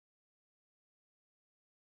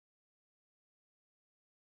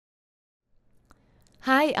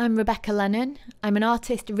Hi, I'm Rebecca Lennon. I'm an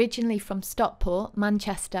artist originally from Stockport,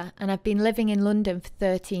 Manchester, and I've been living in London for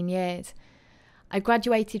 13 years. I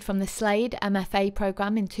graduated from the Slade MFA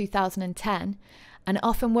programme in 2010 and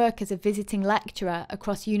often work as a visiting lecturer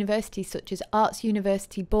across universities such as Arts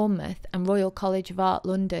University Bournemouth and Royal College of Art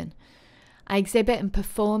London. I exhibit and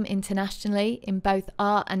perform internationally in both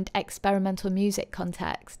art and experimental music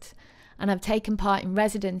contexts, and I've taken part in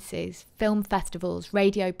residencies, film festivals,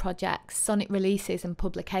 radio projects, sonic releases and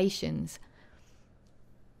publications.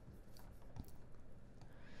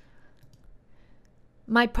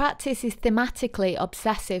 My practice is thematically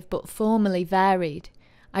obsessive but formally varied.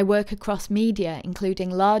 I work across media,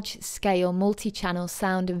 including large-scale multi-channel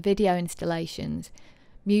sound and video installations,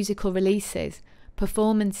 musical releases,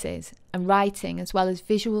 performances and writing, as well as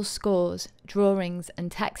visual scores, drawings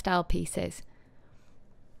and textile pieces.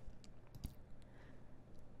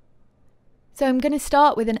 So I'm going to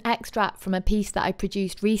start with an extract from a piece that I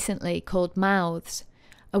produced recently called Mouths,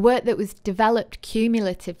 a work that was developed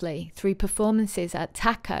cumulatively through performances at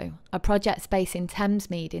Taco, a project space in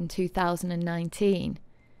Thamesmead in 2019,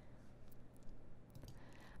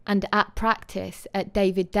 and at Practice at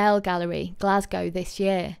David Dale Gallery, Glasgow this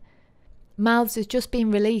year. Mouths has just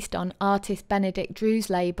been released on artist Benedict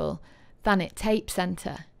Drew's label, Thanet Tape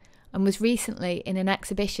Centre, and was recently in an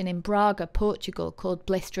exhibition in Braga, Portugal called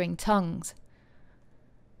Blistering Tongues.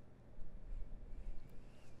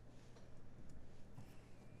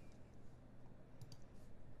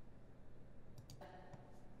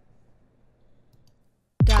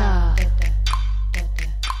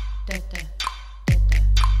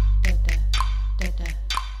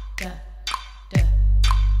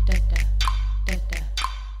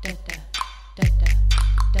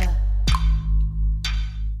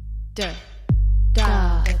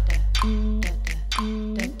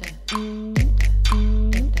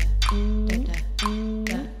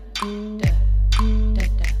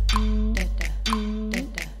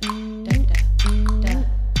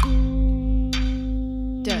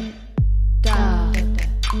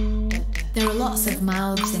 There are lots of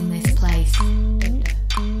mouths in this place,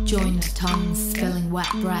 joined tongues spilling wet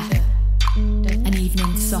breath, and even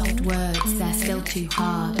in soft words they're still too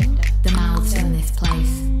hard, the mouths in this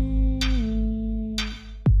place.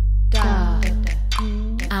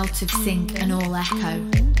 Out of sync and all echo,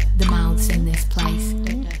 the mouths in this place.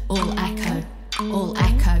 All echo,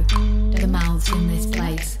 the mouths in this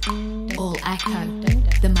place. All echo,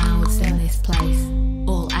 the mouths in this place.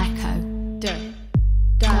 All echo.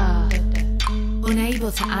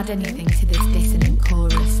 Unable to add anything to this dissonant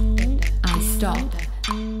chorus, I stop.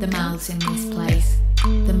 The mouths in this place.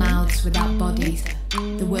 The mouths without bodies.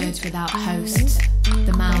 The words without hosts.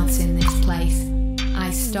 The mouths in this place.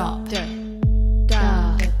 I stop.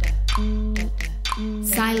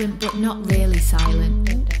 Silent but not really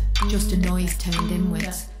silent. Just a noise turned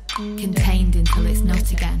inwards. Contained until it's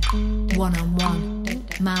not again. One on one.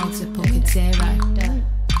 Mouths are puckered zero.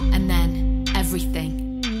 And then everything.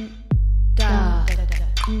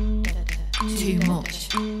 Too much.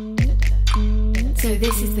 So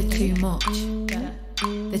this is the too much.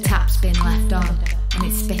 The tap's been left on and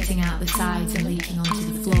it's spitting out the sides and leaking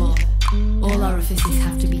onto the floor. All orifices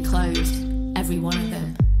have to be closed, every one of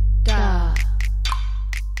them. Da.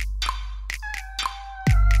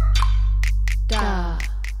 Da.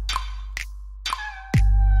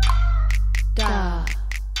 Da.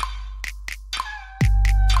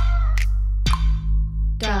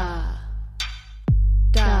 Da.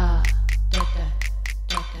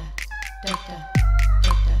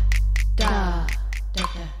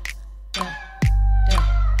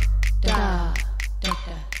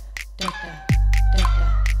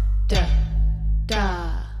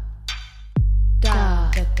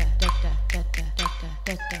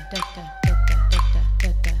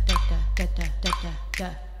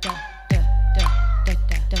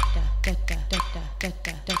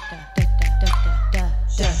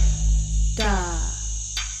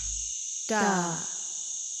 Da.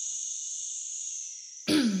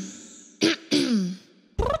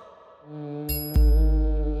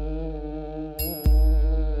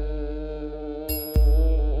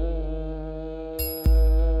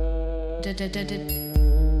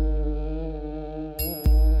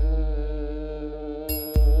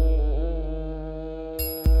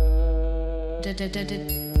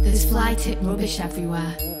 There's fly-tip rubbish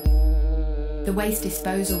everywhere. The waste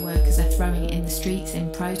disposal workers are throwing it in the streets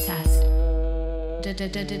in protest.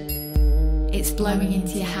 It's blowing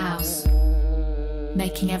into your house,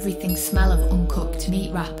 making everything smell of uncooked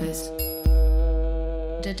meat wrappers.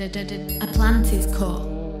 A plant is cut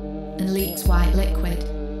and leaks white liquid.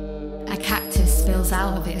 A cactus spills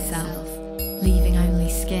out of itself, leaving only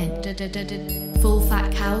skin. Full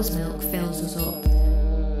fat cow's milk fills us up,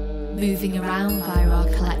 moving around via our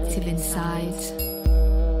collective insides.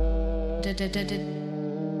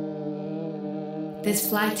 There's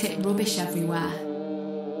fly tip rubbish everywhere.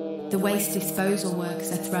 The waste disposal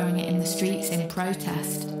workers are throwing it in the streets in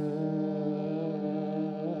protest.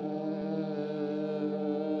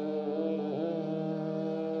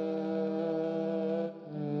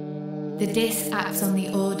 The dis acts on the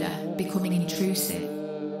order, becoming intrusive.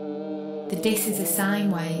 The dis is a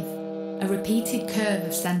sine wave, a repeated curve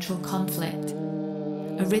of central conflict,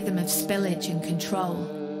 a rhythm of spillage and control,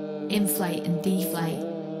 inflate and deflate,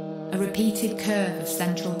 a repeated curve of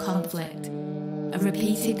central conflict, a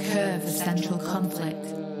repeated curve of central conflict,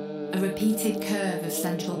 a repeated curve of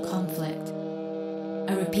central conflict,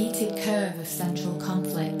 a repeated curve of central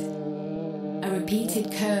conflict, a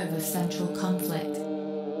repeated curve of central conflict,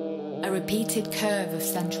 a repeated curve of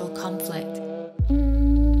central conflict.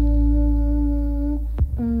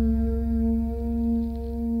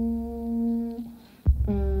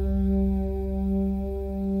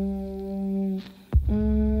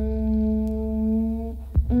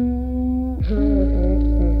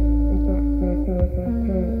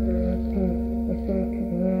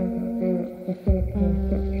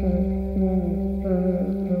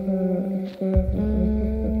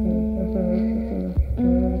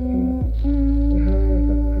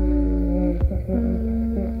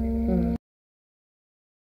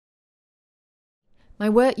 My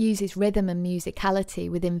work uses rhythm and musicality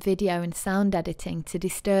within video and sound editing to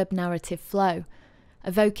disturb narrative flow,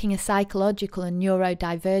 evoking a psychological and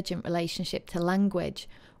neurodivergent relationship to language,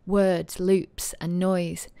 words, loops and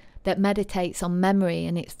noise that meditates on memory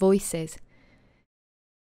and its voices.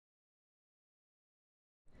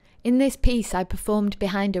 In this piece I performed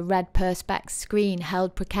behind a red perspex screen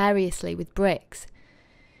held precariously with bricks.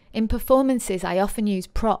 In performances, I often use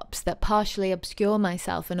props that partially obscure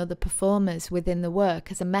myself and other performers within the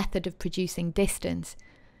work as a method of producing distance.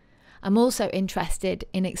 I'm also interested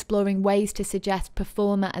in exploring ways to suggest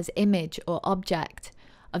performer as image or object,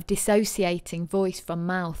 of dissociating voice from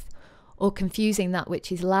mouth, or confusing that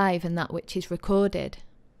which is live and that which is recorded.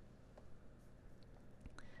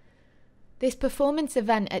 This performance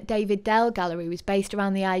event at David Dell Gallery was based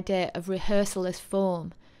around the idea of rehearsal as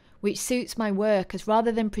form, which suits my work, as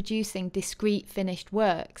rather than producing discrete finished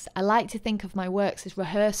works, I like to think of my works as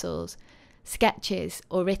rehearsals, sketches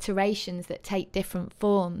or iterations that take different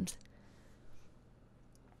forms.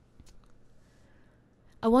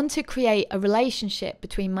 I want to create a relationship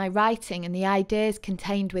between my writing and the ideas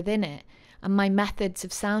contained within it and my methods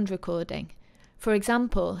of sound recording. For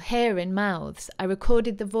example, here in Mouths, I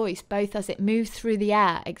recorded the voice both as it moves through the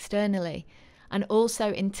air externally and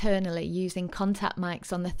also internally using contact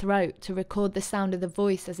mics on the throat to record the sound of the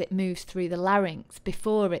voice as it moves through the larynx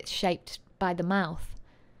before it's shaped by the mouth.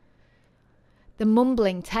 The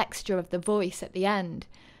mumbling texture of the voice at the end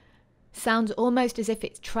sounds almost as if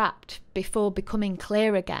it's trapped before becoming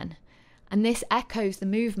clear again, and this echoes the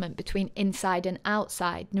movement between inside and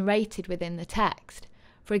outside narrated within the text.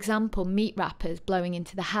 For example, meat wrappers blowing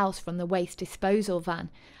into the house from the waste disposal van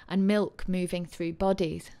and milk moving through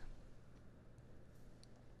bodies.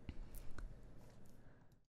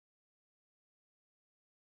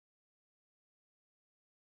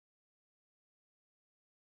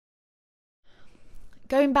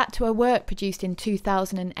 Going back to a work produced in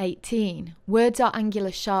 2018, Words Are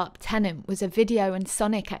Angular Sharp Tenant was a video and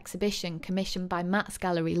sonic exhibition commissioned by Matt's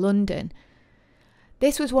Gallery, London.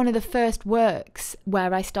 This was one of the first works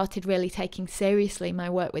where I started really taking seriously my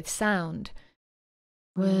work with sound.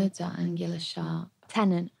 Words are angular sharp.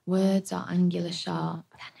 Tenant. Words are angular sharp.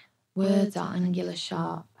 Tenant. Words are angular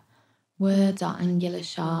sharp. Words are angular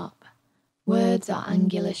sharp. Words are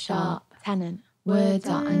angular sharp. Tenant. Words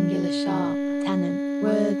are angular sharp. Tenant.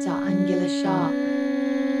 Words are angular sharp.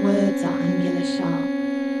 Words are angular sharp.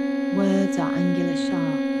 Words are angular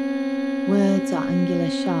sharp. Words are angular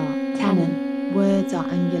sharp. Tenant. Words are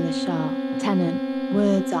angular sharp. Tenant.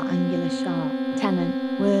 Words are angular sharp.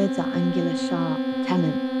 Tenant. Words are angular sharp.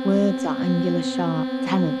 Tenant. Words are angular sharp.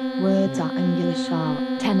 Tenant. Words are angular sharp.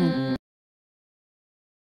 Tenant.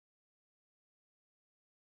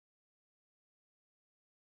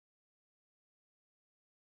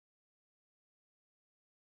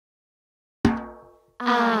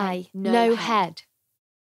 I, no head.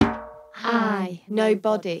 I, no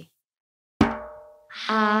body.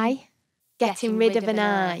 I, getting rid of an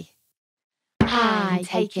I. I,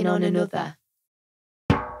 taking on another.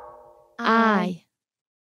 I.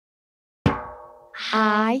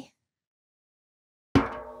 I.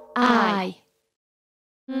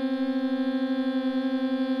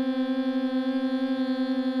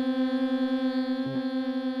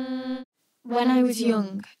 When I was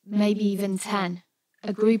young, maybe even 10,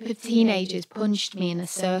 a group of teenagers punched me in a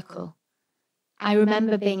circle. I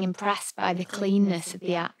remember being impressed by the cleanness of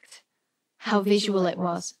the act, how visual it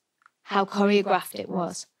was, how choreographed it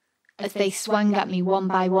was, as they swung at me one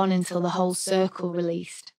by one until the whole circle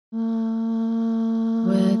released.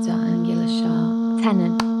 Words are angular sharp.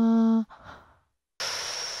 Tenant.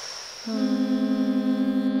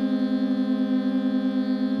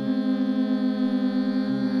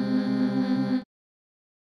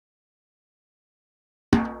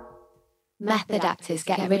 Method actors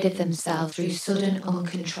get rid of themselves through sudden,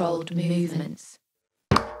 uncontrolled movements.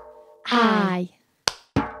 I.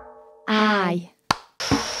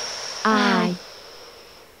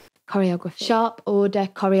 Choreography. Sharp order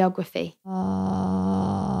choreography.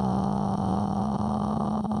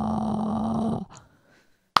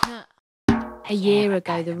 A year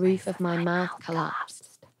ago, the roof of my mouth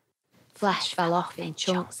collapsed. Flesh fell off in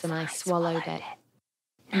chunks and I swallowed it.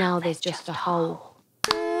 Now there's just a hole.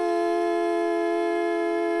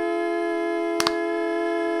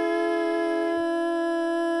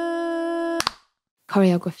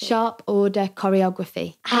 Choreography. Sharp order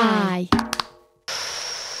choreography.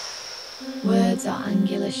 Words are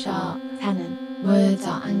angular sharp. Tenant. Words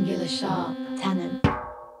are angular sharp. Tenant.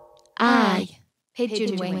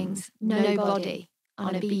 Pigeon wings, no body,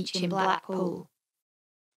 on a beach in Blackpool.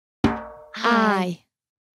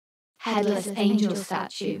 Headless angel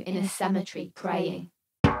statue in a cemetery praying.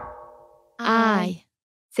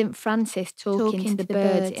 St. Francis talking to the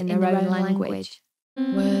birds in their own language.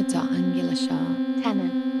 Words are angular sharp.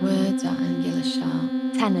 Tenant. Words are angular sharp.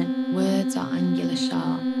 Tenant. Words are angular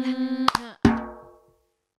sharp.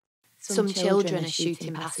 Some children are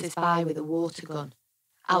shooting passers-by with a water gun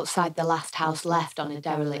outside the last house left on a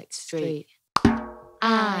derelict street.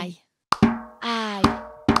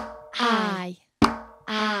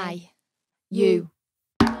 You.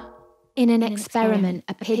 In an experiment,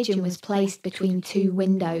 a pigeon was placed between two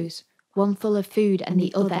windows, one full of food and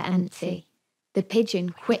the other empty. The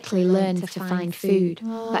pigeon quickly learned to find food,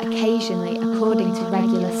 but occasionally, according to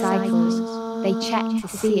regular cycles, they check to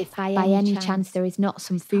see if by any chance there is not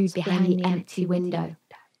some food behind the empty window.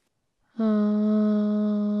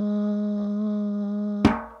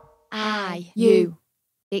 You.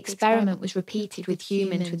 The experiment was repeated with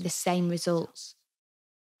humans with the same results.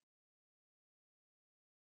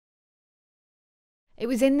 It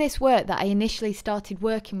was in this work that I initially started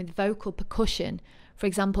working with vocal percussion, for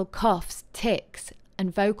example coughs, ticks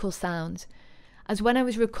and vocal sounds. As when I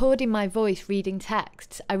was recording my voice reading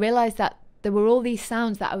texts, I realised that there were all these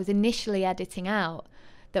sounds that I was initially editing out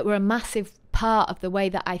that were a massive part of the way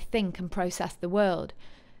that I think and process the world.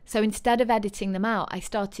 So instead of editing them out, I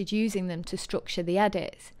started using them to structure the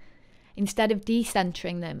edits. Instead of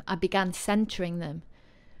decentering them, I began centering them.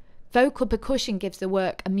 Vocal percussion gives the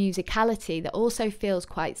work a musicality that also feels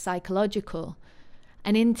quite psychological.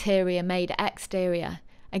 An interior made exterior,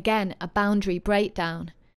 again a boundary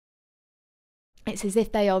breakdown. It's as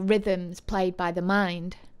if they are rhythms played by the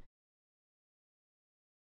mind.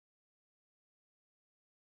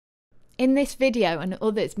 In this video and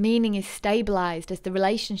others, meaning is stabilised as the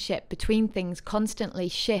relationship between things constantly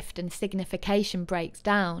shift and signification breaks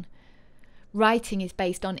down. Writing is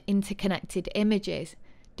based on interconnected images,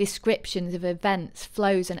 descriptions of events,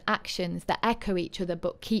 flows and actions that echo each other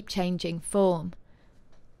but keep changing form.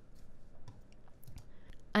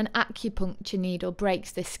 An acupuncture needle breaks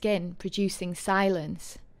the skin, producing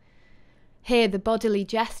silence. Here the bodily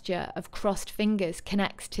gesture of crossed fingers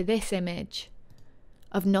connects to this image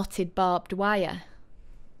of knotted barbed wire.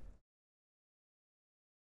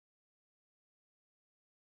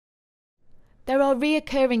 There are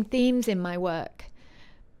reoccurring themes in my work.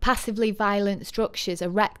 Passively violent structures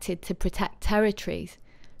erected to protect territories,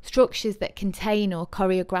 structures that contain or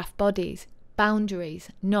choreograph bodies, boundaries,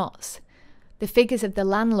 knots. The figures of the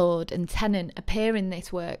landlord and tenant appear in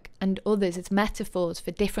this work and others as metaphors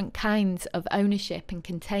for different kinds of ownership and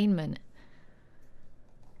containment.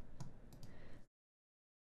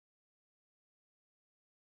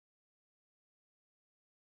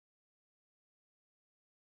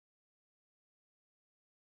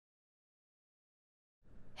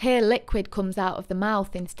 Here liquid comes out of the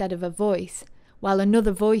mouth instead of a voice, while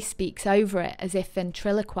another voice speaks over it as if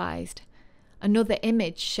ventriloquized. Another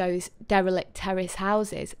image shows derelict terrace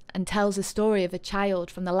houses and tells a story of a child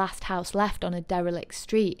from the last house left on a derelict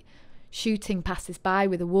street, shooting passers-by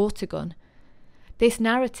with a water gun. This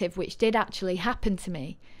narrative, which did actually happen to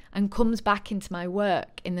me and comes back into my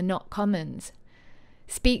work in the Not Commons,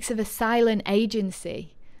 speaks of a silent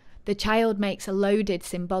agency. The child makes a loaded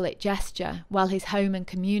symbolic gesture while his home and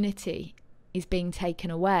community is being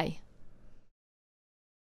taken away.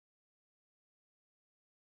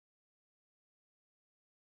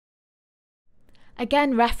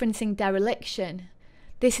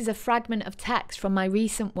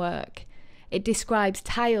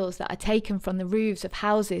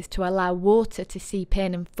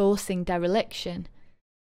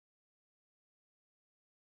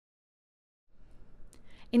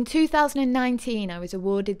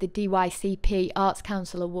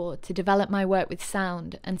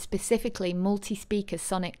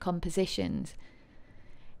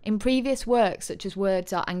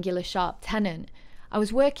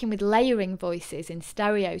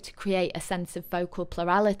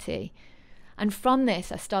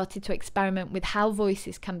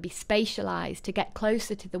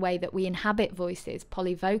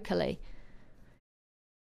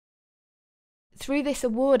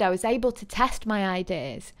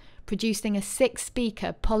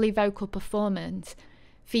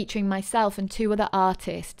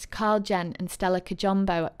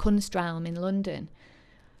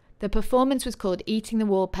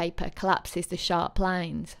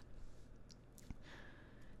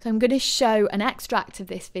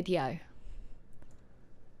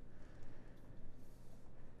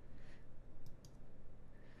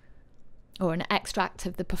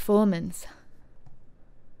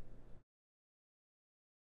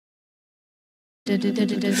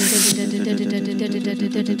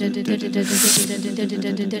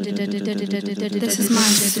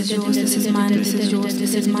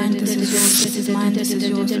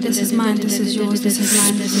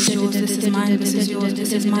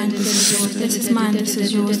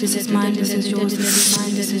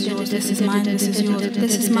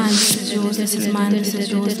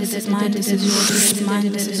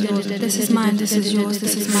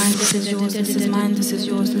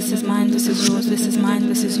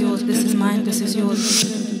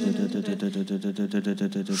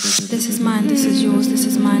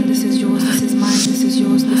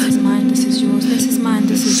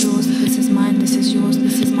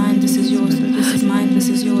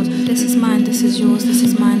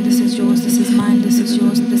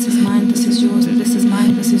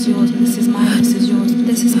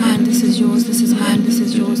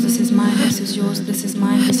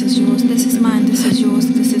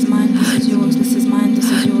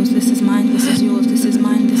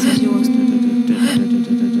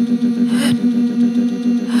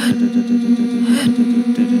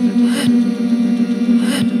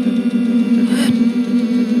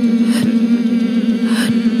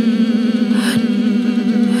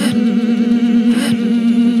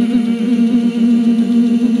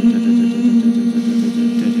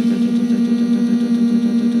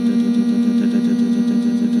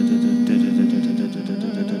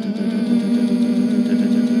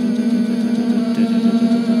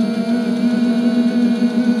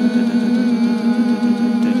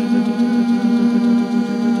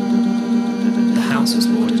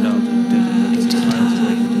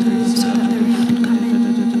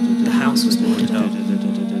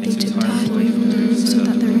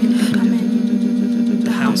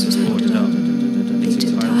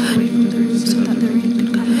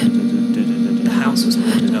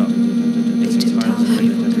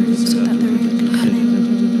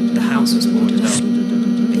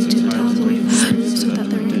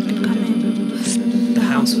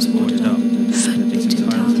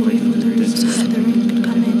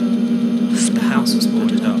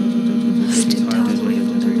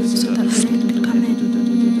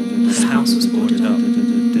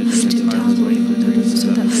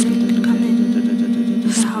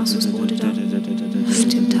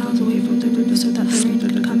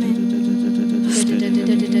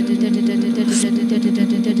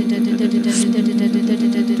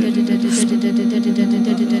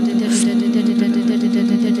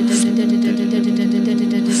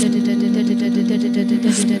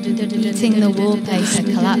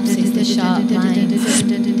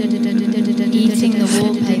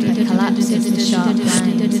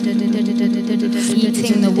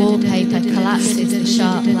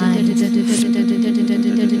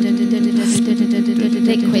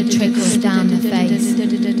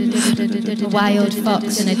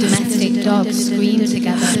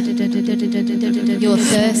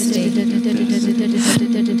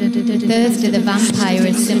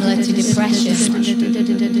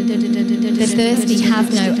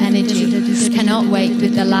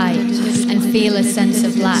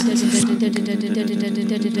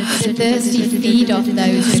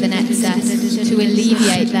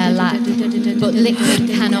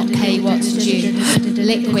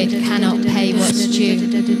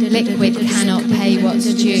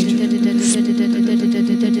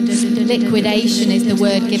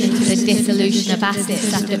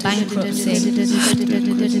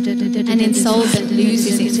 in solvent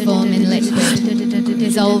loses its form in liquid,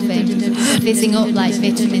 dissolving, fizzing up like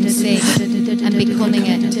vitamin C, and becoming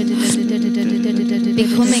it.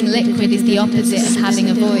 Becoming liquid is the opposite of having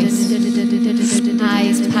a voice.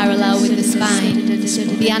 Eyes parallel with the spine.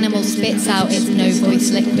 The animal spits out its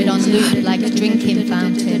no-voice liquid on loop like a drinking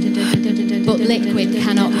fountain. But liquid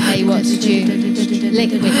cannot pay what's due.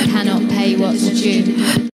 Liquid cannot pay what's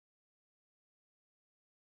due.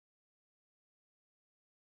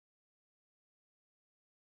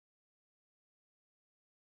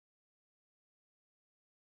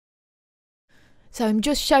 So I'm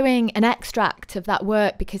just showing an extract of that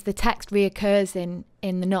work because the text reoccurs in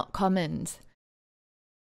the Not Commons.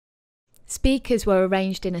 Speakers were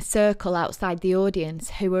arranged in a circle outside the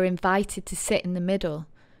audience who were invited to sit in the middle.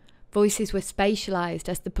 Voices were spatialised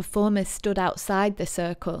as the performers stood outside the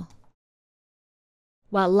circle,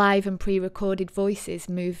 while live and pre-recorded voices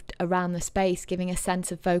moved around the space, giving a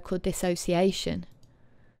sense of vocal dissociation.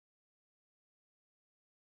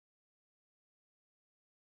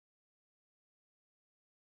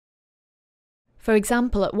 For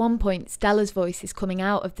example, at one point, Stella's voice is coming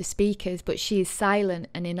out of the speakers, but she is silent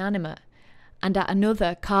and inanimate. And at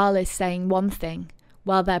another, Carl is saying one thing,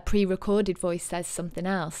 while their pre-recorded voice says something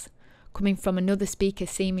else, coming from another speaker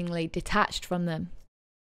seemingly detached from them.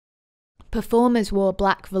 Performers wore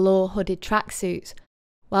black velour hooded tracksuits,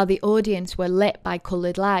 while the audience were lit by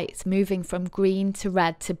coloured lights, moving from green to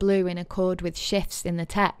red to blue in accord with shifts in the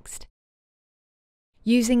text.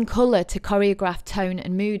 Using colour to choreograph tone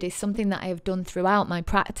and mood is something that I have done throughout my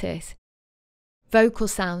practice. Vocal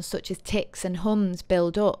sounds such as ticks and hums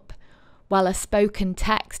build up, while a spoken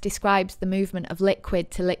text describes the movement of liquid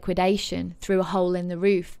to liquidation through a hole in the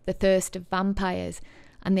roof, the thirst of vampires,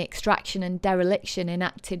 and the extraction and dereliction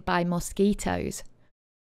enacted by mosquitoes.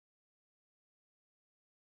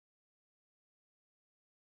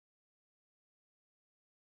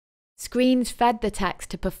 Screens fed the text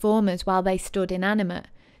to performers while they stood inanimate,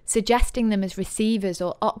 suggesting them as receivers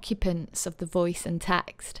or occupants of the voice and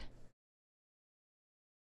text.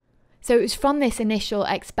 So it was from this initial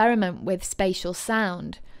experiment with spatial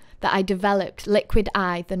sound that I developed Liquid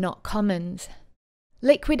Eye, the Not Commons.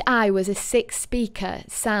 Liquid Eye was a 6-speaker,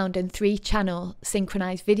 sound and 3-channel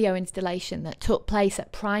synchronised video installation that took place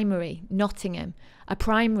at Primary, Nottingham, a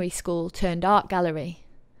primary school turned art gallery.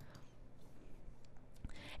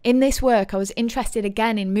 In this work, I was interested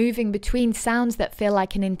again in moving between sounds that feel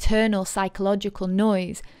like an internal psychological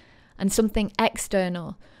noise and something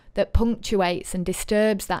external that punctuates and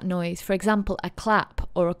disturbs that noise, for example, a clap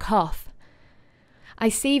or a cough. I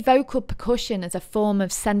see vocal percussion as a form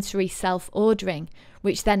of sensory self-ordering,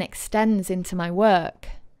 which then extends into my work.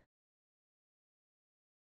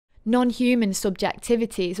 Non-human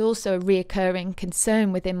subjectivity is also a recurring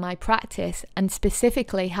concern within my practice, and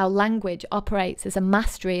specifically how language operates as a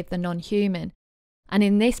mastery of the non-human, and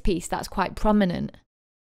in this piece that's quite prominent.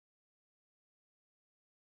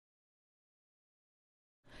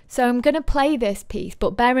 So I'm going to play this piece,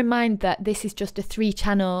 but bear in mind that this is just a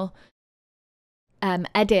 3-channel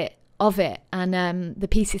edit of it, and the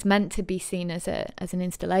piece is meant to be seen as an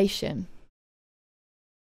installation.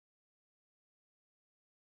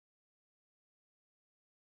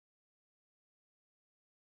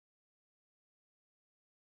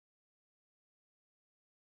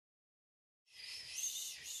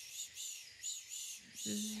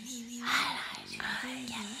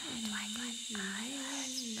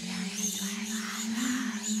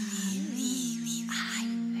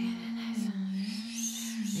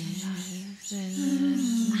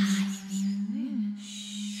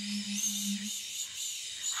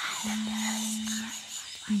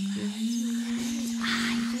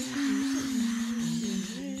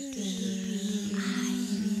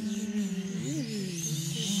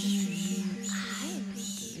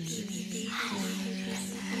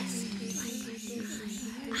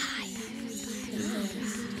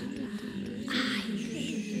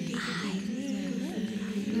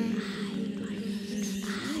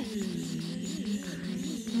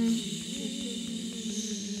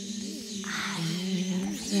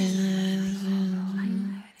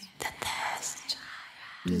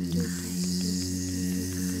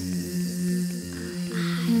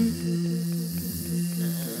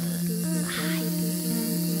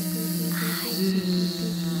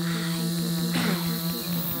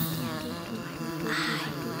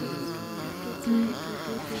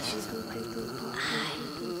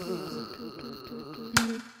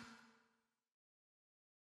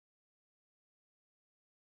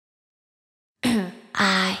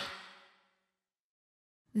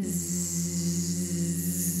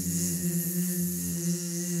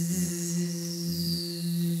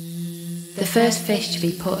 The first fish to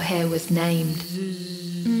be put here was named.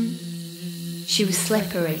 She was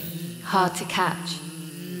slippery, hard to catch,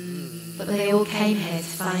 but they all came here to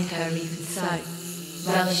find her even so,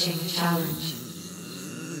 relishing the challenge.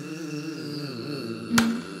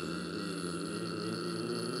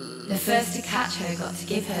 The first to catch her got to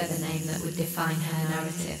give her the name that would define her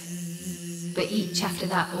narrative, but each after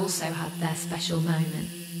that also had their special moment.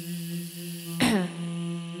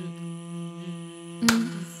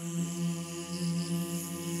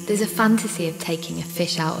 There's a fantasy of taking a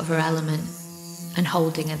fish out of her element and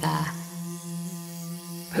holding her there,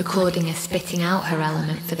 recording her spitting out her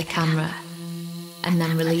element for the camera and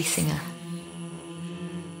then releasing her.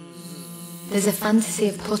 There's a fantasy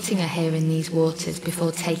of putting her here in these waters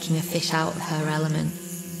before taking a fish out of her element,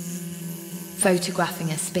 photographing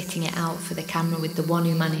her spitting it out for the camera with the one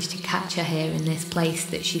who managed to catch her here in this place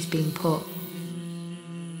that she's been put.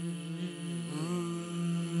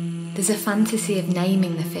 There's a fantasy of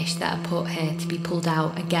naming the fish that are put here to be pulled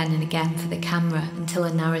out again and again for the camera until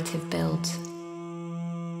a narrative builds.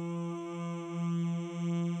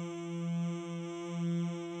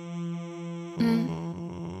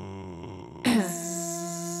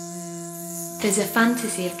 There's a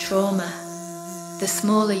fantasy of trauma. The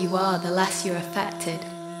smaller you are, the less you're affected.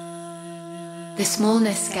 The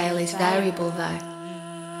smallness scale is variable though,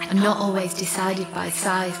 and not always decided by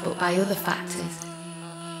size but by other factors.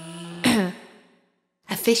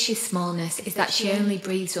 A fish's smallness is that she only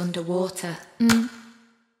breathes underwater,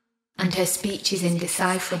 and her speech is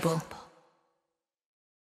indecipherable.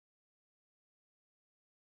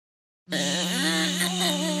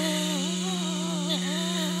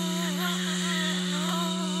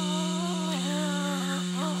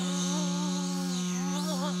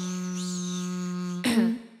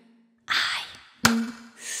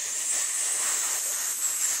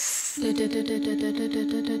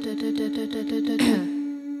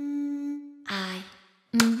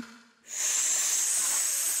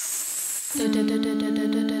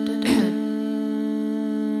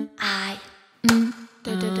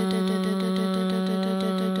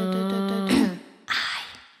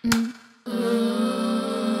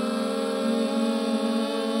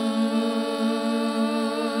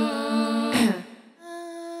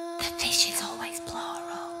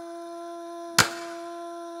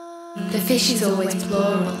 The fish is always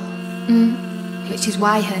plural, which is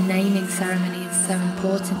why her naming ceremony is so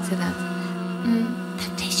important to them. The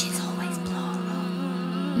fish is always plural.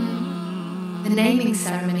 The naming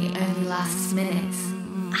ceremony only lasts minutes,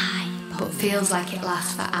 but feels like it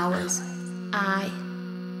lasts for hours.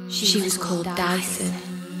 She was called Dyson.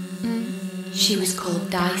 She was called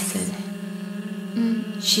Dyson.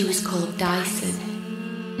 She was called Dyson.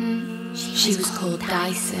 She was called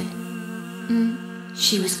Dyson.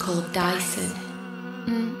 She was called Dyson.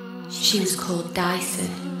 She was called Dyson.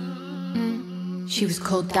 She was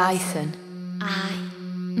called Dyson.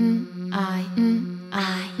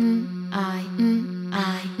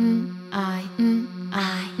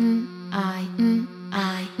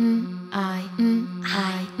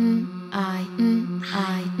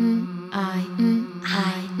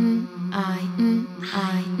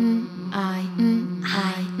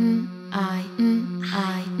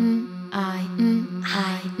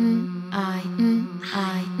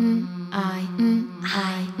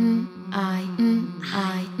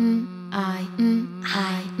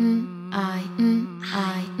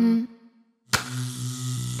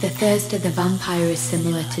 The thirst of the vampire is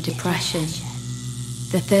similar to depression.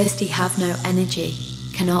 The thirsty have no energy,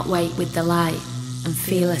 cannot wait with the light, and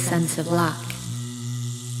feel a sense of lack.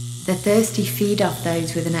 The thirsty feed off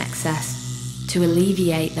those with an excess to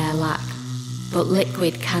alleviate their lack, but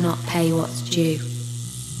liquid cannot pay what's due.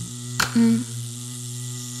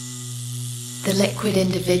 The liquid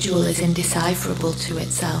individual is indecipherable to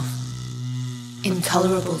itself,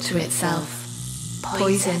 intolerable to itself,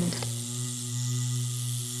 poisoned.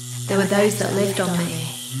 There were those that lived on me,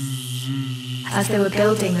 as they were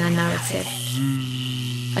building their narrative,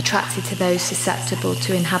 attracted to those susceptible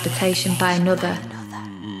to inhabitation by another,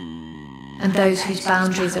 and those whose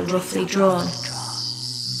boundaries are roughly drawn.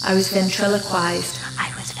 I was ventriloquized,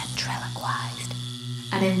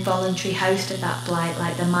 an involuntary host of that blight,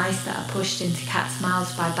 like the mice that are pushed into cats'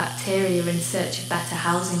 mouths by bacteria in search of better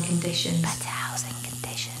housing conditions.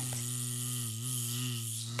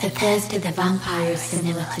 The thirst of the vampire is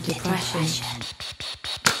similar to depression.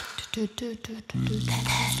 The thirst of the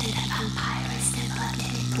vampire is similar to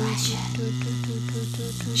depression.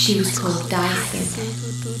 She was called Dyson.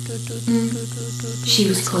 She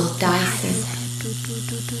was called Dyson.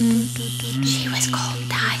 She was called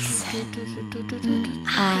Dyson.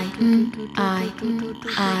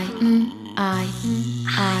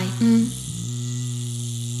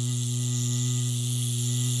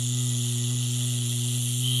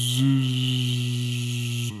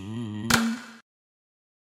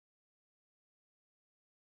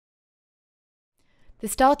 The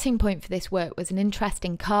starting point for this work was an interest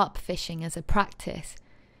in carp fishing as a practice.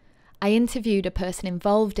 I interviewed a person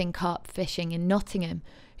involved in carp fishing in Nottingham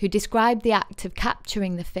who described the act of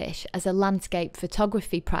capturing the fish as a landscape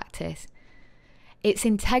photography practice. It's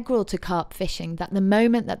integral to carp fishing that the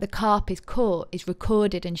moment that the carp is caught is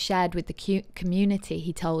recorded and shared with the community,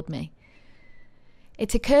 he told me.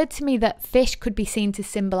 It occurred to me that fish could be seen to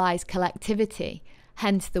symbolise collectivity,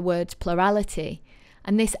 hence the word's plurality,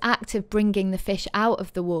 and this act of bringing the fish out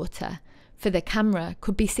of the water for the camera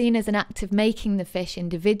could be seen as an act of making the fish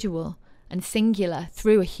individual and singular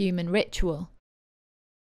through a human ritual.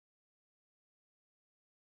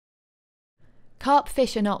 Carp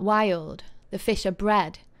fish are not wild. The fish are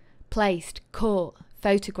bred, placed, caught,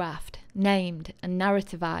 photographed, named and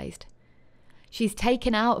narrativized. She's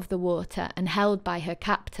taken out of the water and held by her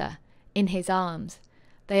captor, in his arms.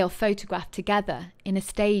 They are photographed together in a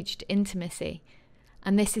staged intimacy,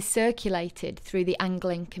 and this is circulated through the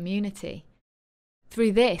angling community.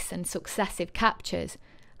 Through this and successive captures,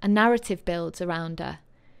 a narrative builds around her.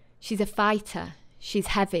 She's a fighter, she's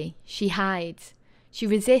heavy, she hides, she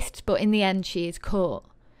resists, but in the end she is caught.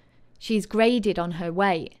 She is graded on her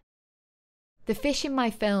weight. The fish in my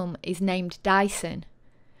film is named Dyson,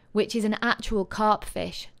 which is an actual carp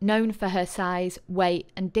fish known for her size, weight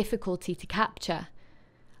and difficulty to capture.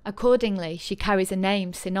 Accordingly, she carries a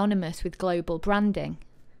name synonymous with global branding.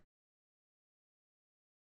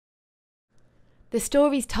 The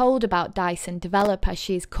stories told about Dyson develop as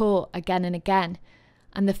she is caught again and again,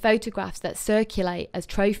 and the photographs that circulate as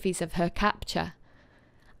trophies of her capture.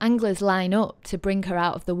 Anglers line up to bring her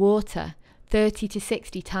out of the water 30 to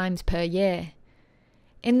 60 times per year.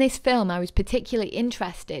 In this film, I was particularly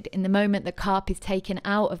interested in the moment the carp is taken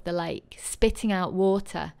out of the lake, spitting out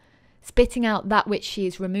water, spitting out that which she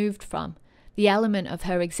is removed from, the element of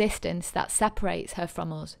her existence that separates her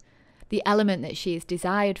from us, the element that she is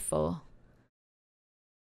desired for.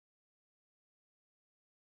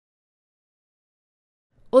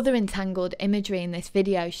 Other entangled imagery in this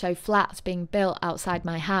video show flats being built outside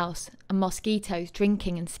my house and mosquitoes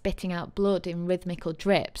drinking and spitting out blood in rhythmical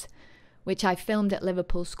drips, which I filmed at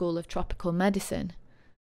Liverpool School of Tropical Medicine.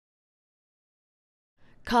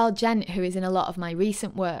 Carl Gent, who is in a lot of my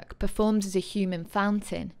recent work, performs as a human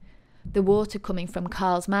fountain, the water coming from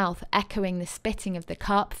Carl's mouth echoing the spitting of the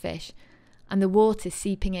carp fish, and the water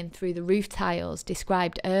seeping in through the roof tiles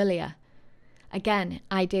described earlier. Again,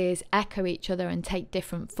 ideas echo each other and take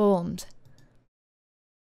different forms.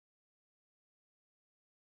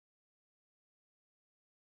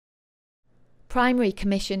 Primary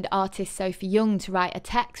commissioned artist Sophie Young to write a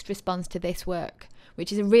text response to this work,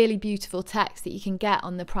 which is a really beautiful text that you can get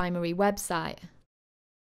on the Primary website.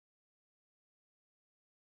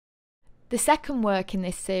 The second work in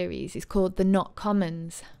this series is called The Not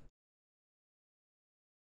Commons.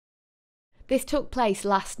 This took place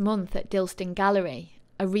last month at Dilston Gallery,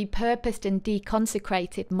 a repurposed and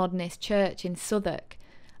deconsecrated modernist church in Southwark,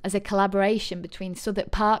 as a collaboration between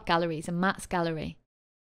Southwark Park Galleries and Matt's Gallery.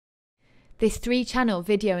 This 3-channel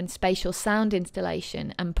video and spatial sound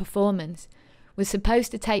installation and performance was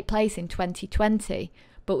supposed to take place in 2020,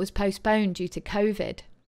 but was postponed due to COVID.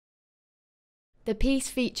 The piece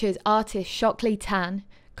features artists Shockley Tan,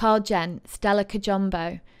 Carl Gent, Stella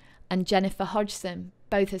Kajombo and Jennifer Hodgson,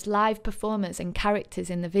 both as live performers and characters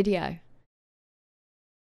in the video.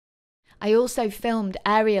 I also filmed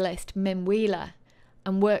aerialist Mim Wheeler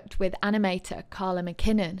and worked with animator Carla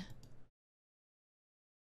McKinnon.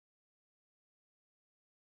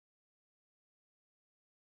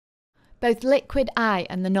 Both Liquid Eye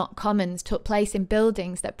and The Not Commons took place in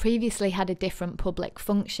buildings that previously had a different public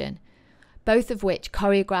function, both of which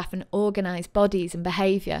choreograph and organise bodies and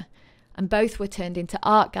behaviour, and both were turned into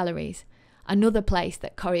art galleries, another place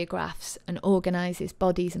that choreographs and organises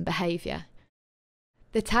bodies and behaviour.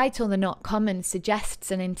 The title The Not Commons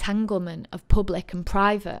suggests an entanglement of public and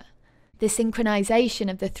private. The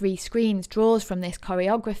synchronisation of the 3 screens draws from this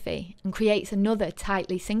choreography and creates another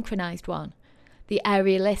tightly synchronised one. The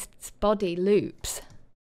aerialist's body loops.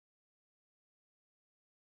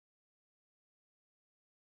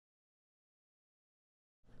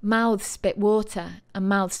 Mouths spit water, and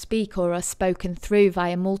mouths speak or are spoken through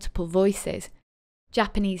via multiple voices.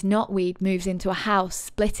 Japanese knotweed moves into a house,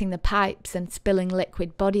 splitting the pipes and spilling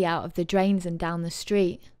liquid body out of the drains and down the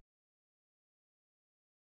street.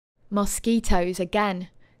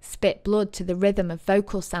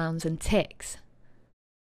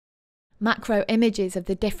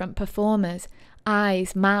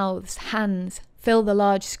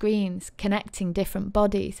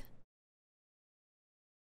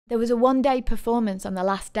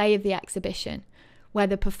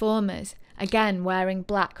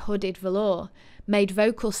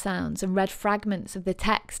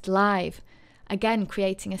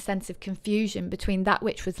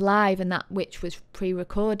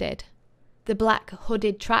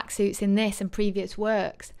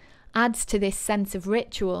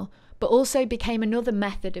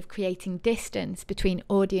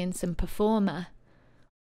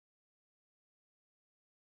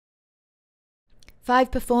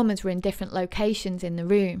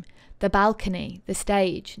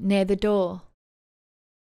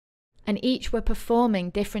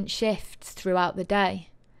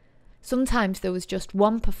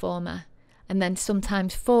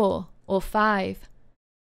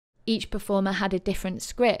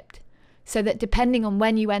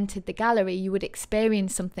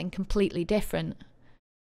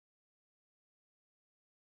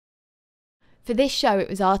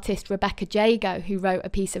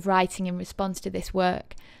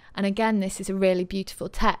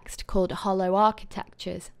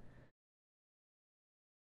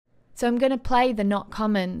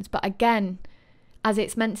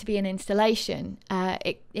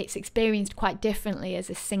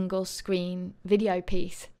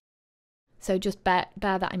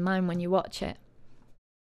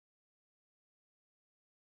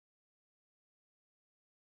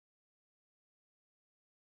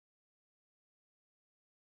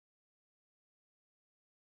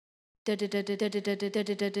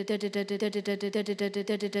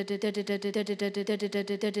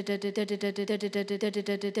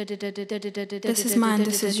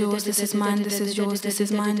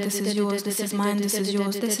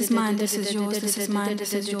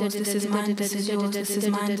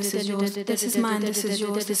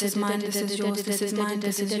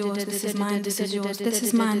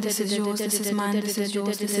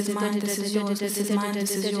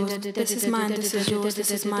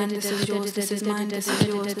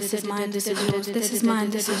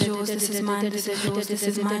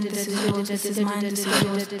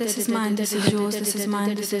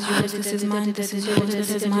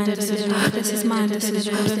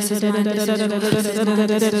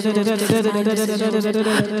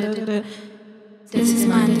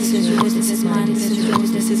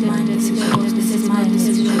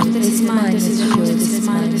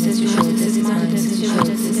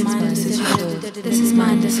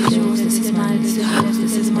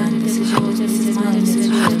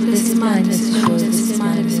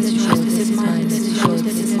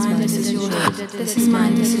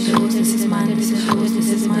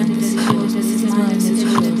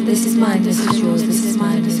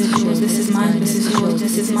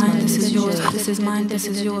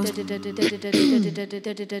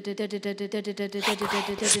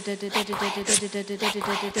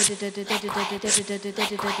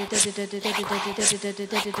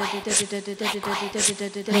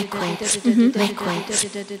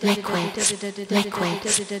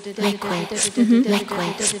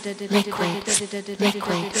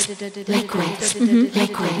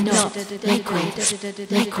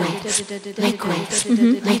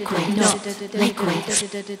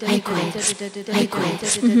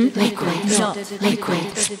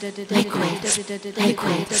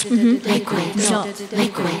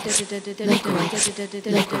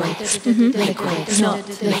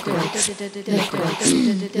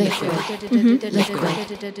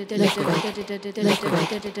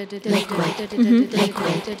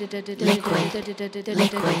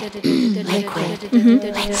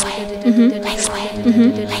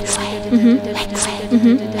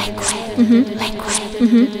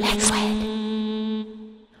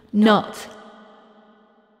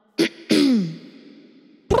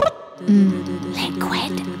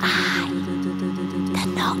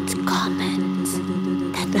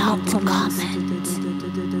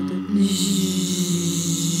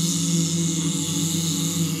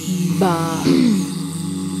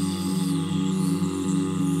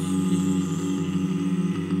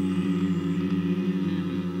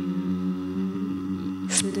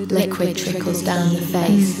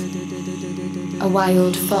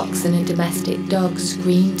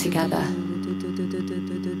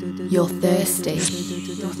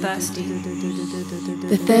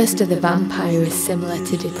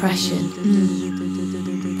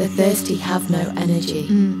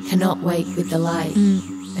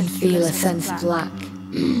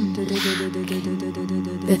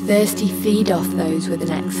 The thirsty feed off those with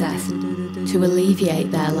an excess to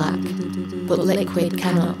alleviate their lack, but liquid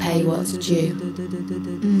cannot pay what's due. The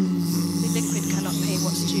liquid cannot pay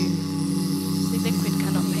what's due. The liquid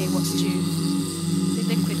cannot pay what's due. The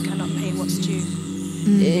liquid cannot pay what's due.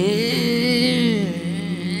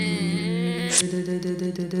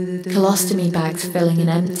 Colostomy bags filling and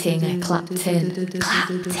emptying a clapped tin.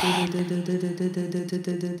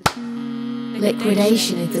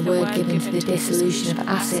 Liquidation is the word given to the dissolution of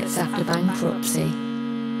assets after bankruptcy.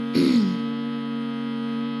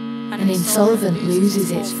 An insolvent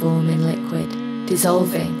loses its form in liquid,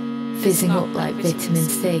 dissolving, fizzing up like vitamin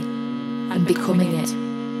C, and becoming it.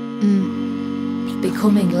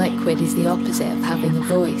 Becoming liquid is the opposite of having a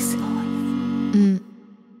voice.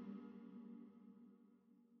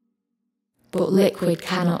 But liquid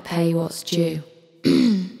cannot pay what's due.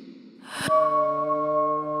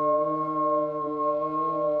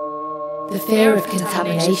 The fear of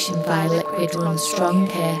contamination via liquid runs strong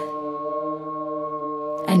here.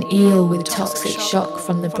 An eel with toxic shock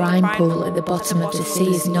from the brine pool at the bottom of the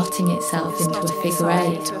sea is knotting itself into a figure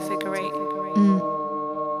eight.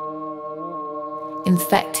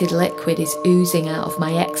 Infected liquid is oozing out of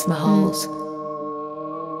my eczema holes.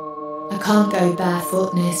 I can't go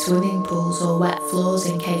barefoot near swimming pools or wet floors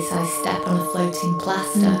in case I step on a floating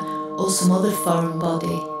plaster or some other foreign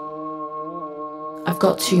body. I've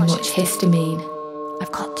got too much histamine.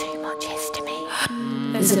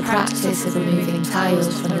 There's a practice of removing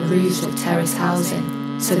tiles from the roofs of terrace housing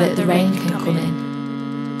so that the rain can come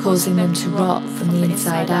in, causing them to rot from the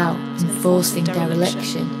inside out and forcing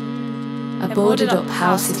dereliction. I boarded up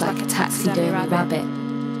houses like a taxidermy rabbit,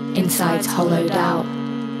 insides hollowed out,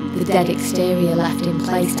 the dead exterior left in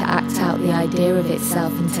place to act out the idea of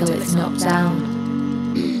itself until it's knocked down.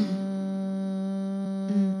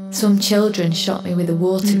 Some children shot me with a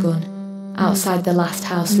water gun outside the last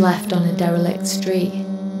house left on a derelict street.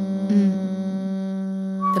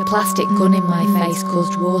 The plastic gun in my face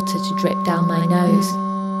caused water to drip down my nose,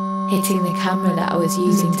 hitting the camera that I was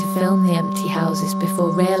using to film the empty houses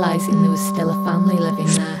before realising there was still a family living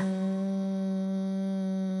there.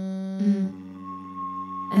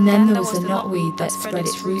 And then there was the knotweed that spread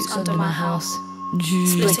its roots under my house,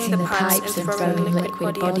 splitting the pipes and throwing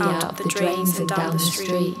liquid body out of the drains and down the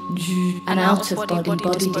street. An out-of-body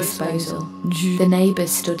body disposal. The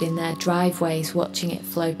neighbours stood in their driveways watching it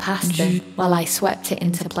flow past them while I swept it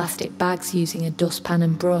into plastic bags using a dustpan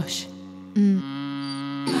and brush.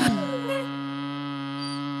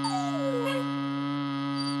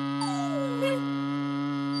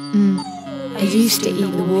 I used to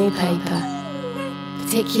eat the wallpaper,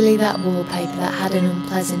 particularly that wallpaper that had an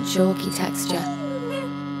unpleasant chalky texture.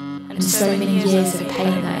 And so many years of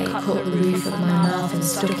pain that it cut the roof of my mouth and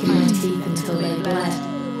stuck in my teeth until they bled.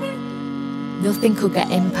 Nothing could get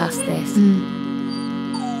in past this.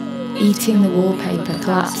 Eating the wallpaper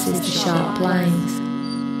collapses the sharp lines.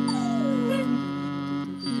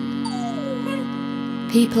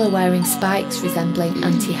 People are wearing spikes resembling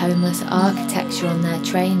anti-homeless architecture on their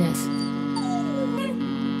trainers.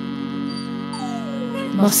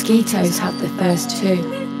 Mosquitoes have the first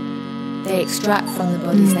two. They extract from the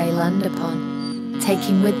bodies they land upon,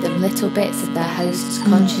 taking with them little bits of their host's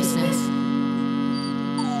consciousness,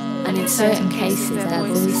 and in certain cases their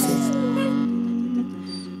voices.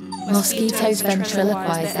 Mosquitoes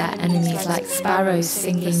ventriloquize their enemies like sparrows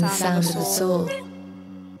singing the sound of a saw.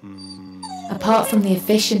 Apart from the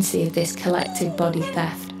efficiency of this collective body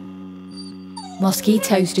theft,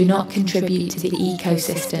 mosquitoes do not contribute to the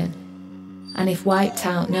ecosystem, and if wiped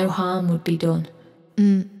out, no harm would be done.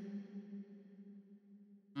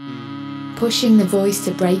 Pushing the voice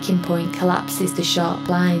to breaking point collapses the sharp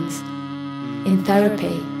lines. In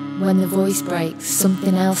therapy, when the voice breaks,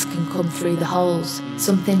 something else can come through the holes,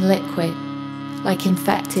 something liquid, like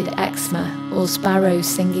infected eczema or sparrows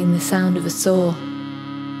singing the sound of a saw.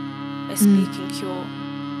 A speaking cure.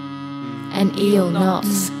 An eel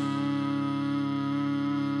knots.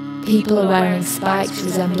 People are wearing spikes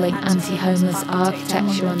resembling anti-homeless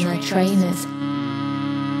architecture on their trainers.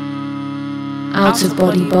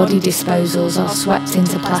 Out-of-body body disposals are swept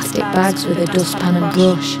into plastic bags with a dustpan and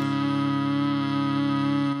brush.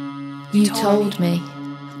 You told me.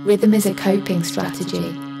 Rhythm is a coping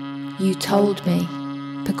strategy. You told me.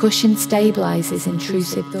 Percussion stabilises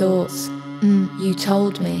intrusive thoughts. You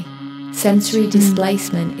told me. Sensory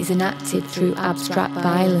displacement is enacted through abstract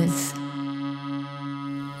violence.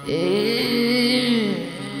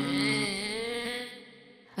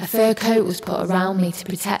 A fur coat was put around me to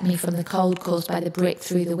protect me from the cold caused by the brick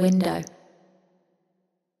through the window.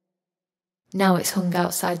 Now it's hung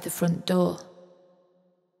outside the front door.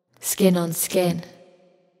 Skin on skin.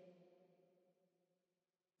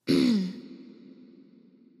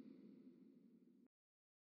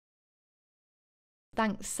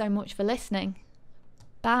 Thanks so much for listening.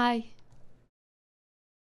 Bye.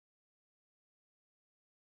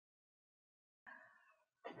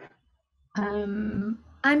 I'm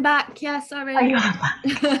back. Yeah, sorry. Oh, you are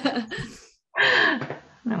back.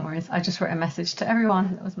 No worries. I just wrote a message to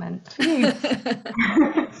everyone that was meant for you.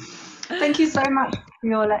 Thank you so much for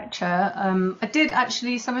your lecture. I did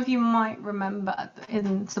actually, some of you might remember,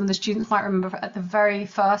 some of the students might remember at the very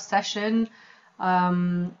first session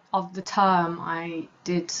of the term, I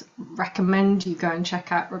did recommend you go and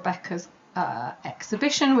check out Rebecca's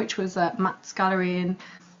exhibition, which was at Matt's gallery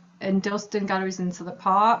in Dilston Galleries in Southwark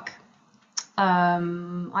Park.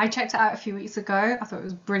 I checked it out a few weeks ago. I thought it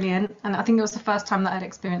was brilliant, and I think it was the first time that I'd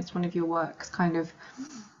experienced one of your works kind of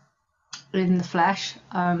in the flesh.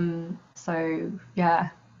 So yeah,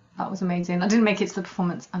 that was amazing. I didn't make it to the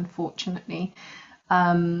performance, unfortunately.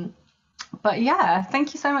 But yeah,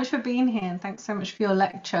 thank you so much for being here, and thanks so much for your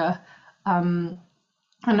lecture. I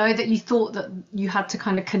know that you thought that you had to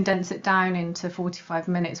kind of condense it down into 45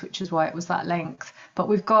 minutes, which is why it was that length. But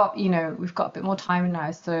we've got a bit more time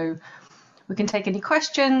now, so we can take any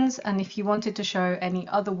questions, and if you wanted to show any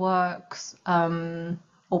other works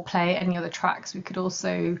or play any other tracks, we could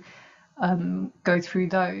also go through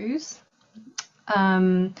those.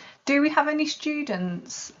 Do we have any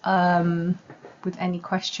students with any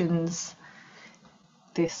questions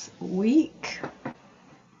this week?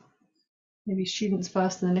 Maybe students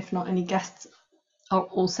first, and then if not, any guests are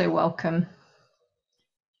also welcome.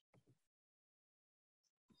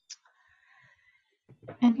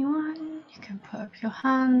 Anyone? You can put up your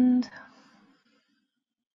hand.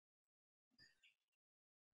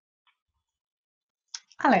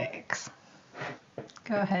 Alex,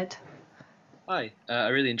 go ahead. Hi, I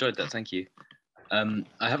really enjoyed that, thank you. I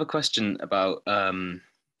have a question about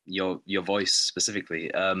your voice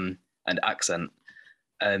specifically and accent.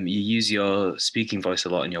 You use your speaking voice a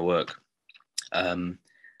lot in your work. And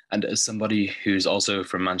as somebody who's also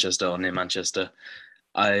from Manchester or near Manchester,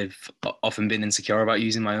 I've often been insecure about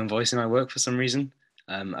using my own voice in my work for some reason.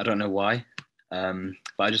 I don't know why, but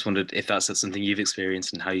I just wondered if that's something you've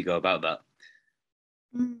experienced and how you go about that.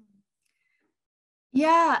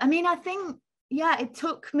 Yeah, I mean, I think, yeah, it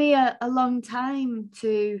took me a long time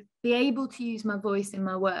to be able to use my voice in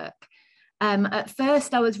my work. At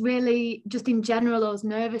first, I was really, just in general, I was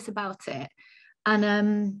nervous about it.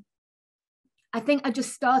 And I think I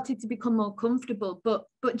just started to become more comfortable. But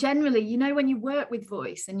generally, you know, when you work with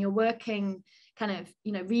voice and you're working kind of,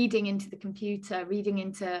 you know, reading into the computer, reading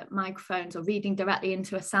into microphones or reading directly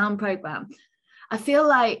into a sound program, I feel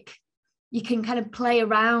like you can kind of play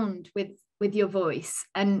around with your voice.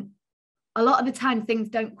 And a lot of the time things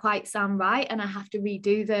don't quite sound right and I have to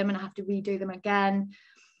redo them and I have to redo them again.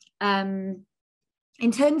 In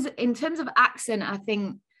terms of accent, I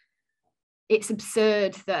think it's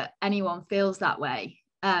absurd that anyone feels that way.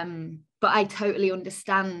 But I totally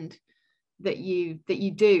understand that you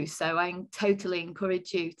do. So I totally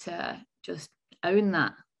encourage you to just own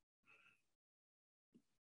that.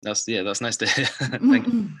 That's nice to hear. Thank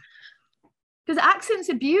you. Because accents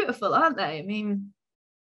are beautiful, aren't they? I mean,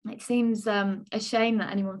 it seems a shame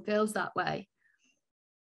that anyone feels that way.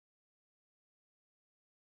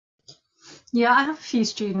 Yeah, I have a few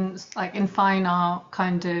students like in fine art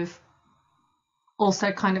kind of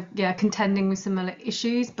also kind of, yeah, contending with similar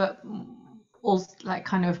issues, but also like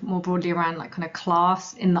kind of more broadly around like kind of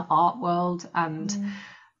class in the art world and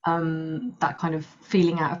that kind of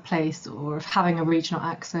feeling out of place or of having a regional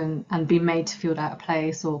accent and being made to feel out of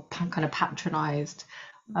place or kind of patronized.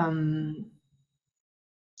 I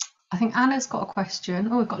think Anna's got a question.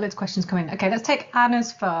 Oh, we've got loads of questions coming. Okay, let's take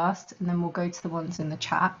Anna's first and then we'll go to the ones in the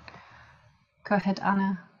chat. Go ahead,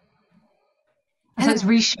 Anna. So it's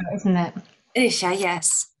Risha, isn't it? Risha,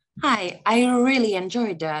 yes. Hi, I really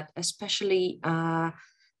enjoyed that, especially all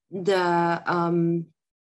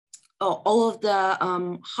of the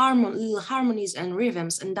little harmonies and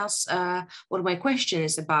rhythms, and that's what my question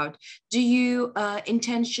is about. Do you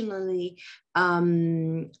intentionally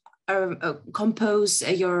compose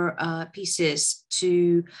your pieces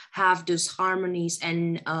to have those harmonies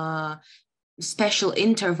and special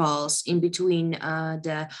intervals in between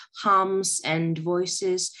the hums and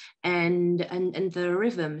voices and the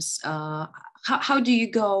rhythms? How do you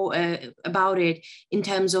go about it in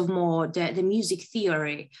terms of more the music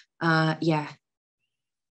theory? Yeah.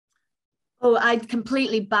 Oh, I'd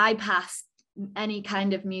completely bypassed any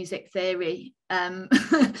kind of music theory.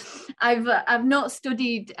 I've not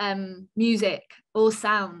studied music or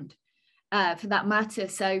sound. for that matter.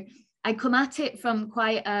 So I come at it from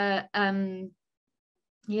quite a kind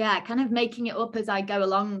of making it up as I go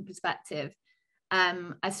along perspective.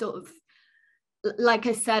 I sort of, like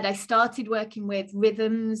I said, I started working with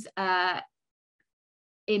rhythms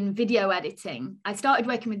in video editing. I started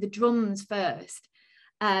working with the drums first,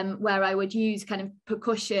 where I would use kind of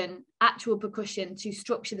percussion, actual percussion, to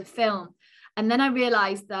structure the film. And then I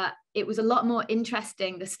realized that it was a lot more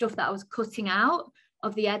interesting, the stuff that I was cutting out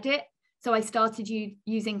of the edit. So I started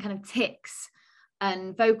using kind of ticks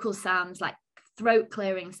and vocal sounds, like throat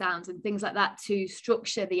clearing sounds and things like that, to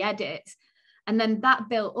structure the edits. And then that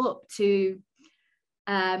built up to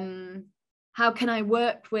how can I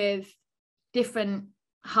work with different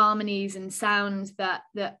harmonies and sounds that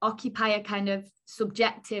occupy a kind of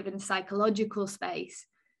subjective and psychological space.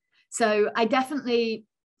 So I definitely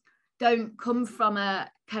don't come from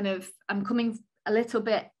a kind of, I'm coming a little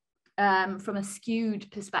bit from a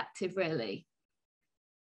skewed perspective, really.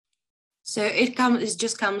 So it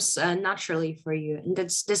just comes naturally for you, and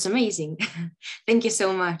that's amazing. Thank you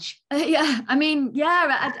so much. Yeah, I mean,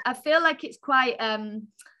 yeah, I feel like it's quite I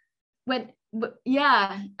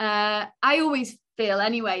always feel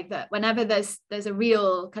anyway that whenever there's a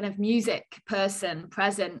real kind of music person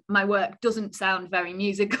present, my work doesn't sound very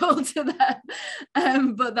musical to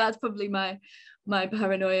them. But that's probably my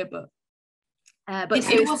paranoia. But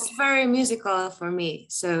it was very musical for me.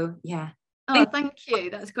 So yeah. Oh, thank you.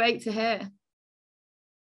 That's great to hear.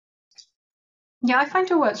 Yeah, I find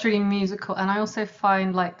your work's really musical, and I also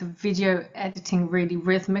find like the video editing really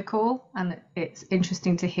rhythmical, and it's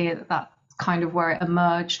interesting to hear that that's kind of where it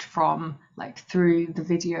emerged from, like through the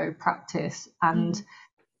video practice. And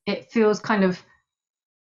it feels kind of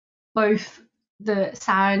both the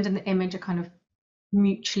sound and the image are kind of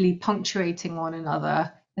mutually punctuating one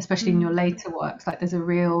another, especially in your later works. Like there's a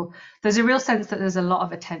real sense that there's a lot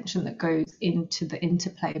of attention that goes into the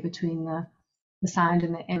interplay between the sound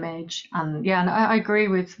and the image. And yeah, and I agree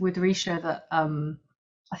with Risha that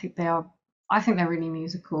I think they're really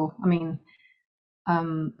musical. I mean,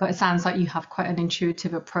 but it sounds like you have quite an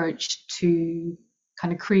intuitive approach to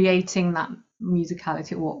kind of creating that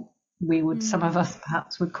musicality, what we would, some of us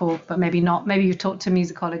perhaps would call, but maybe not. Maybe you've talked to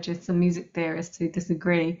musicologists and music theorists who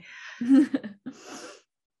disagree.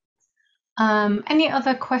 Any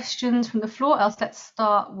other questions from the floor? Else let's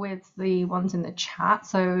start with the ones in the chat.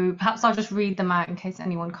 So perhaps I'll just read them out in case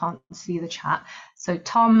anyone can't see the chat. So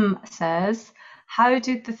Tom says, how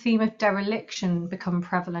did the theme of dereliction become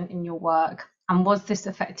prevalent in your work? And was this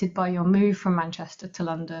affected by your move from Manchester to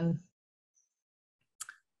London?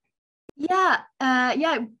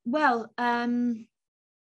 Well, I've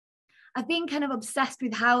been kind of obsessed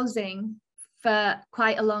with housing for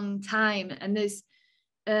quite a long time, and there's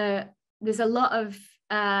a lot of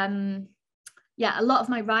a lot of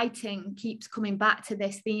my writing keeps coming back to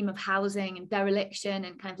this theme of housing and dereliction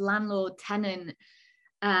and kind of landlord tenant,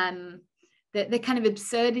 the kind of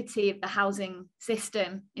absurdity of the housing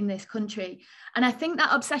system in this country. And I think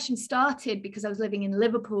that obsession started because I was living in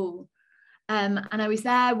Liverpool, and I was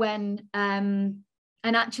there when and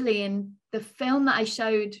actually in the film that I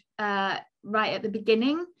showed right at the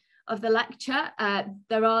beginning of the lecture,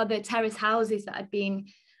 there are the terrace houses that had been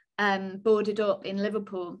boarded up in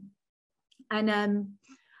Liverpool. And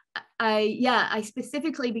I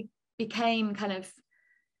specifically became kind of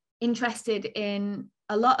interested in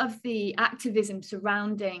a lot of the activism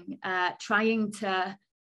surrounding trying to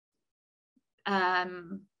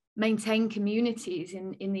maintain communities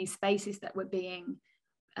in these spaces that were being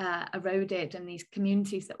eroded, and these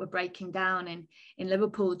communities that were breaking down in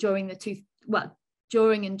Liverpool during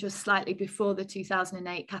and just slightly before the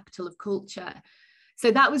 2008 Capital of Culture.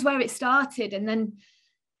 So that was where it started, and then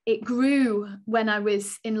it grew when I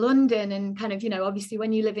was in London, and kind of, obviously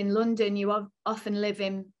when you live in London, you often live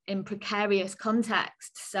in precarious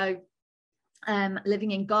contexts. So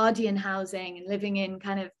living in guardian housing and living in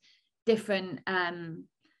kind of different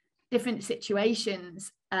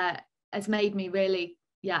situations has made me really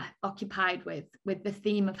occupied with the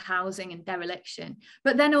theme of housing and dereliction.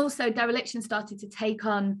 But then also dereliction started to take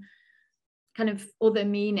on kind of other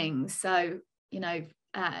meanings. So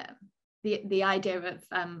the idea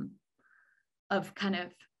of kind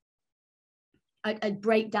of a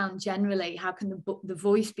breakdown generally. How can the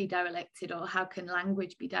voice be derelicted, or how can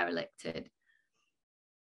language be derelicted?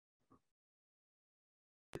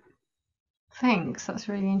 Thanks, that's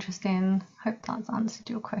really interesting. Hope that's answered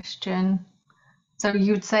your question. So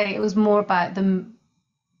you would say it was more about the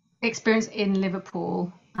experience in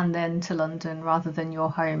Liverpool and then to London rather than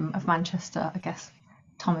your home of Manchester, I guess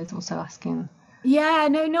Tom is also asking. Yeah,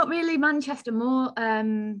 no, not really Manchester, more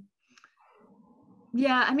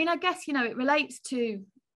Yeah, I mean, I guess, you know, it relates to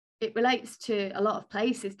a lot of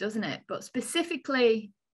places, doesn't it? But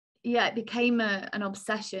specifically, yeah, it became an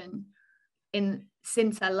obsession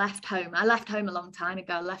since I left home. I left home a long time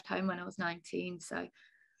ago. I left home when I was 19. So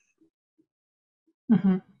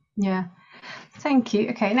yeah, thank you.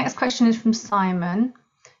 Okay, next question is from Simon.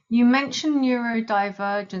 You mentioned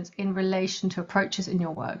neurodivergence in relation to approaches in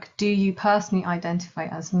your work. Do you personally identify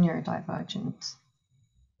as neurodivergent?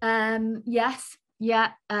 Yes,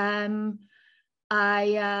 yeah. I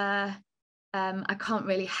can't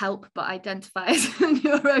really help but identify as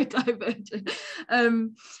neurodivergent.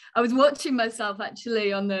 I was watching myself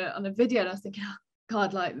actually on the video, and I was thinking, oh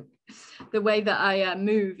God, like the way that I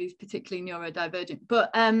move is particularly neurodivergent.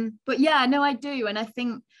 But yeah, no, I do, and I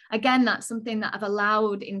think again that's something that I've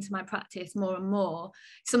allowed into my practice more and more.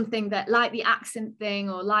 Something that, like the accent thing,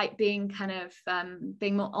 or like being kind of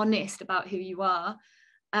being more honest about who you are.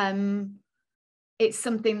 It's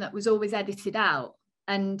something that was always edited out,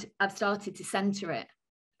 and I've started to center it.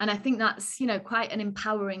 And I think that's, you know, quite an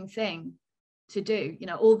empowering thing to do. You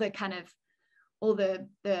know, all the kind of, all the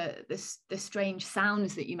strange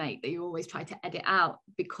sounds that you make that you always try to edit out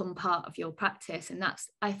become part of your practice. And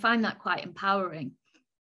I find that quite empowering.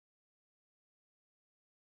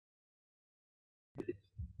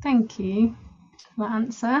 Thank you for that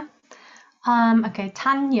answer. Okay,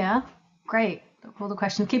 Tanya, great. All the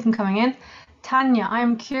questions, keep them coming in. Tanya,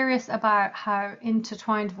 I'm curious about how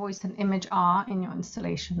intertwined voice and image are in your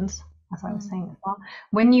installations, as I was saying as well.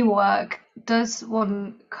 When you work, does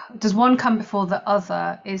one come before the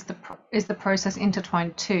other? Is the process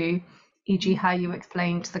intertwined too, e.g. how you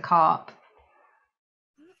explained the carp?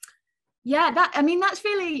 Yeah, that's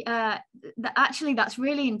really that's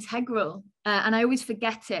really integral, and I always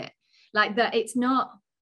forget it, like that it's not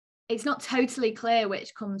totally clear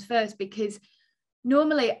which comes first, because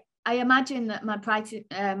normally I imagine that my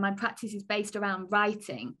practice is based around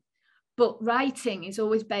writing, but writing is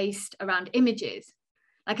always based around images.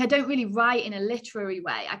 Like, I don't really write in a literary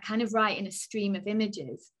way. I kind of write in a stream of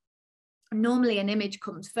images. Normally an image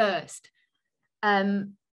comes first.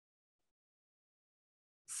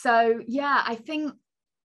 So yeah, I think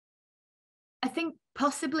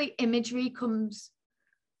possibly imagery comes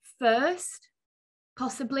first,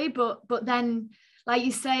 possibly, but then, like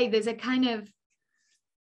you say, there's a kind of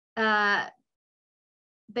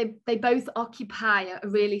they both occupy a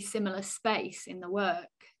really similar space in the work.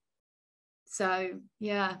 So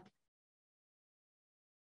yeah,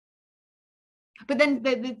 but then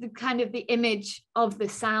the kind of the image of the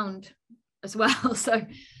sound as well. So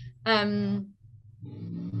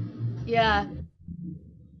yeah,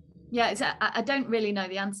 I don't really know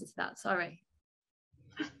the answer to that, sorry.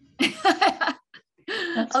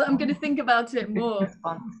 I'm going to think about it more.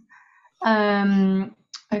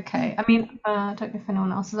 Okay, I mean, I don't know if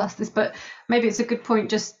anyone else has asked this, but maybe it's a good point.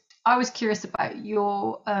 Just, I was curious about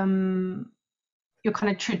your kind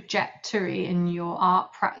of trajectory in your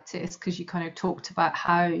art practice, because you kind of talked about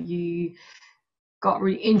how you got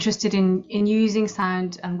really interested in using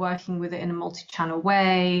sound and working with it in a multi-channel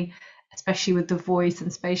way, especially with the voice and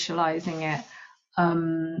spatializing it.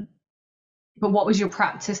 But what was your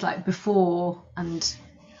practice like before? And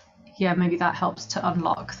yeah, maybe that helps to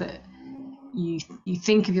unlock that you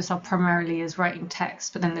think of yourself primarily as writing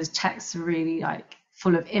text, but then there's text really like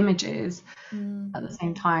full of images at the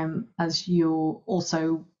same time as you're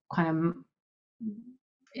also kind of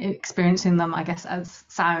experiencing them, I guess, as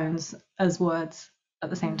sounds, as words at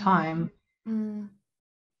the same time.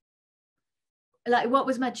 Like, what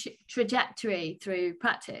was my trajectory through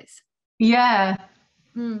practice? Yeah.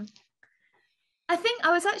 I think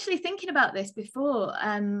I was actually thinking about this before,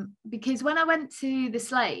 because when I went to the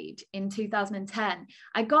Slade in 2010,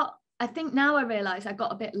 I think now I realise I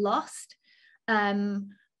got a bit lost, and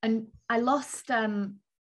I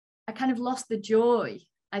kind of lost the joy.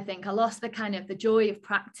 I think I lost the joy of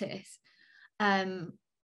practice, and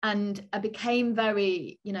I became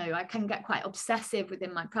very, you know, I can get quite obsessive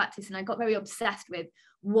within my practice, and I got very obsessed with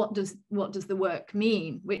what does the work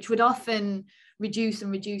mean, which would often reduce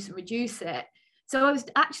it. So I was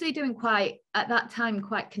actually doing at that time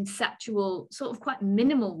quite conceptual, sort of quite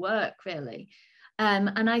minimal work, really.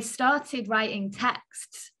 And I started writing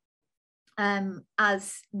texts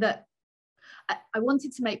as that I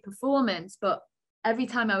wanted to make performance, but every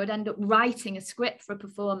time I would end up writing a script for a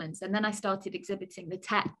performance, and then I started exhibiting the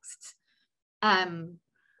texts.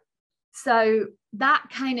 So that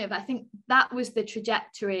I think that was the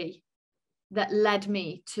trajectory that led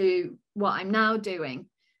me to what I'm now doing.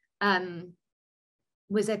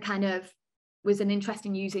 Was an interest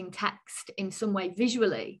in using text in some way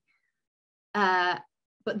visually,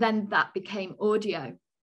 but then that became audio.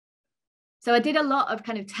 So I did a lot of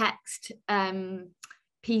kind of text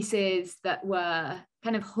pieces that were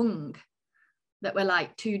kind of hung, that were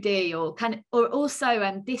like 2D, or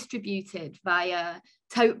also distributed via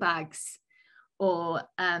tote bags, or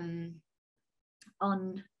on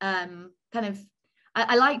kind of,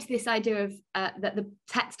 I liked this idea of that the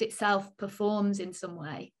text itself performs in some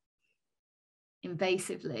way,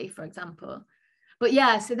 invasively, for example. But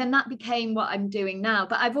yeah, so then that became what I'm doing now.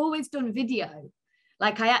 But I've always done video.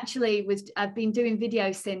 Like I've been doing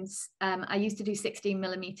video since I used to do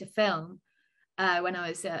 16mm film when I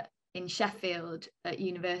was in Sheffield at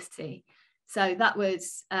university. So that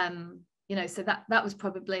was, so that was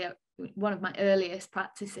probably one of my earliest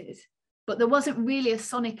practices. But there wasn't really a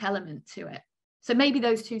sonic element to it. So maybe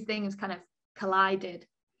those two things kind of collided.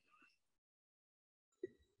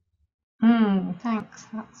 Thanks,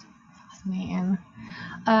 that's fascinating.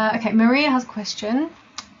 Okay, Maria has a question.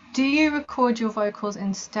 Do you record your vocals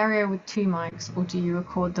in stereo with 2 mics, or do you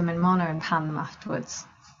record them in mono and pan them afterwards?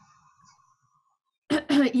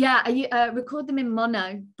 Yeah, I record them in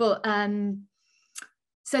mono, but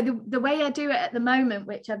so the way I do it at the moment,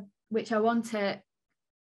 which I want to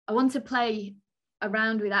play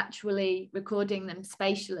around with actually recording them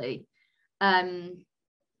spatially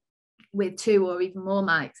with 2 or even more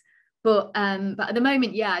mics, but at the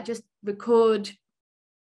moment, yeah, I just record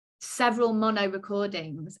several mono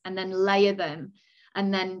recordings and then layer them,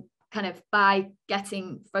 and then kind of by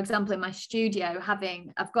getting, for example, in my studio,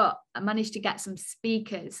 I managed to get some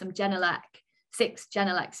speakers, some Genelec, 6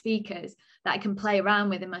 Genelec speakers that I can play around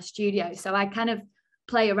with in my studio. So I kind of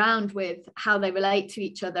play around with how they relate to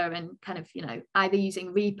each other, and kind of, either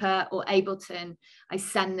using Reaper or Ableton, I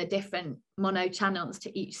send the different mono channels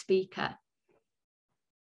to each speaker,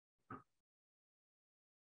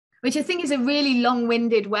 which I think is a really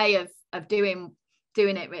long-winded way of doing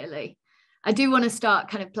it, really. I do want to start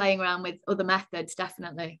kind of playing around with other methods,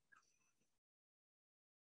 definitely.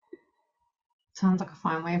 Sounds like a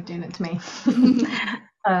fine way of doing it to me.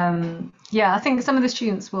 Yeah, I think some of the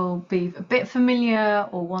students will be a bit familiar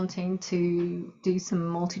or wanting to do some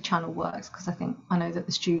multi-channel works, because I know that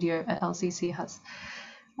the studio at LCC has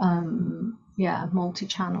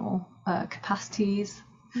multi-channel capacities.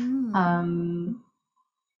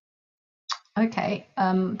 Okay,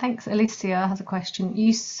 thanks. Alicia has a question.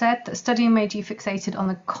 You said that studying made you fixated on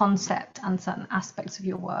the concept and certain aspects of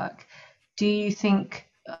your work. Do you think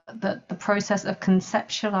that the process of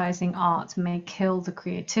conceptualizing art may kill the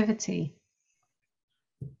creativity?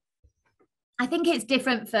 I think it's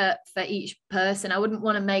different for each person. I wouldn't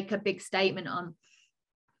want to make a big statement on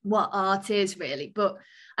what art is, really, but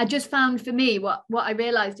I just found, for me, what I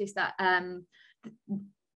realized is that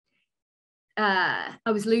I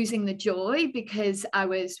was losing the joy, because I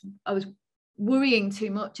was worrying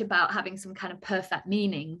too much about having some kind of perfect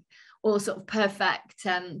meaning, or sort of perfect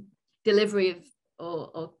delivery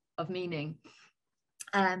of meaning,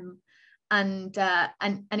 and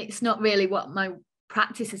it's not really what my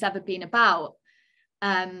practice has ever been about.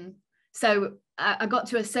 So I got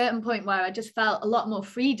to a certain point where I just felt a lot more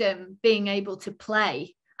freedom being able to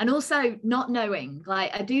play. And also not knowing,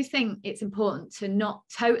 like, I do think it's important to not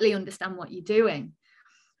totally understand what you're doing,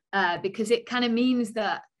 because it kind of means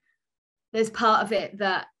that there's part of it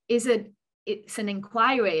that it's an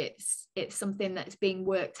inquiry. It's something that's being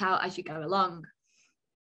worked out as you go along.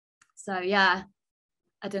 So yeah,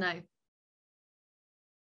 I don't know.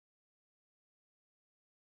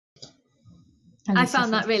 I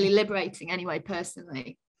found that really liberating anyway,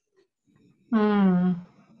 personally.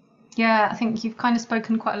 Yeah, I think you've kind of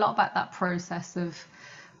spoken quite a lot about that process of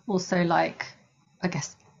also, like, I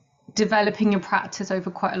guess, developing your practice over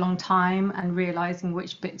quite a long time and realizing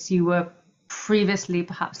which bits you were previously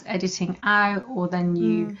perhaps editing out, or then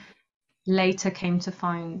you later came to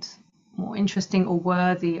find more interesting or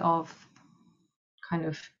worthy of kind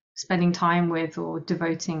of spending time with or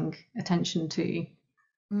devoting attention to.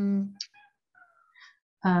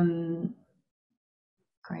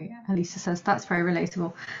 Great. Elisa says that's very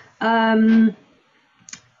relatable.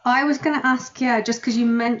 I was going to ask, just because you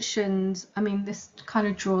mentioned, I mean, this kind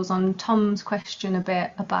of draws on Tom's question a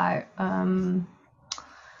bit about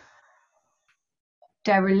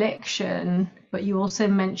dereliction, but you also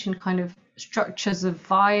mentioned kind of structures of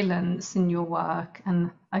violence in your work, and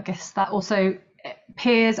I guess that also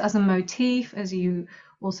appears as a motif, as you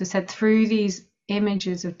also said, through these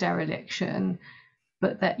images of dereliction,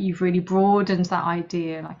 but that you've really broadened that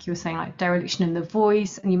idea, like you were saying, like dereliction in the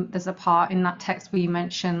voice. And there's a part in that text where you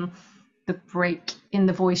mention the break in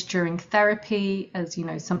the voice during therapy as,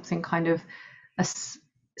 something kind of a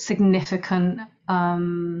significant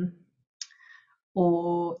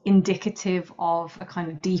or indicative of a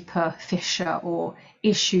kind of deeper fissure or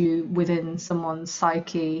issue within someone's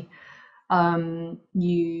psyche.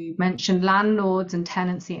 You mentioned landlords and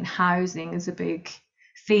tenancy and housing as a big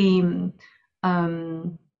theme.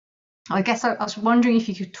 I guess I was wondering if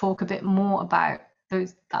you could talk a bit more about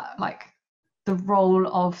those, like the role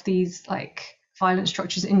of these like violent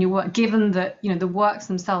structures in your work, given that, you know, the works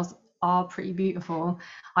themselves are pretty beautiful.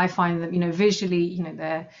 I find that, you know, visually, you know,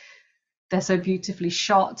 they're so beautifully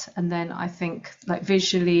shot, and then I think like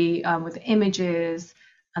visually with the images,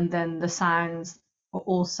 and then the sounds are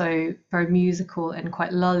also very musical and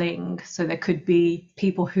quite lulling. So there could be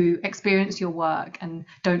people who experience your work and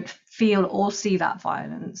don't feel or see that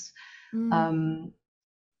violence. So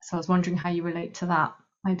I was wondering how you relate to that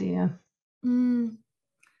idea.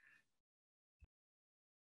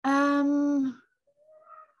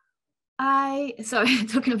 Sorry,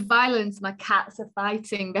 talking of violence, my cats are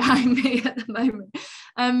fighting behind me at the moment.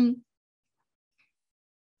 I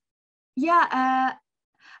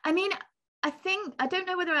mean, I don't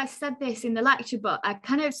know whether I said this in the lecture, but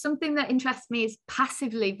something that interests me is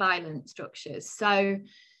passively violent structures. So,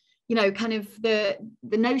 you know, kind of the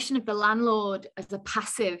notion of the landlord as a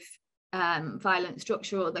passive violent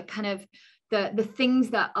structure, or the kind of the things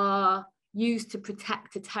that are used to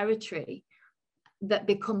protect a territory that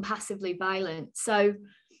become passively violent. So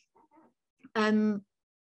I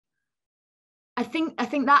think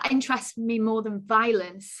that interests me more than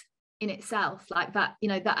violence in itself, like that, you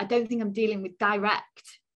know, that I don't think I'm dealing with directly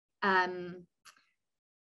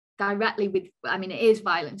with, I mean, it is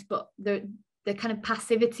violence, but the kind of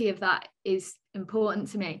passivity of that is important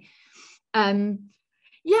to me. I don't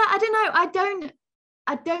know,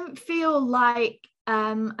 I don't feel like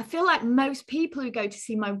I feel like most people who go to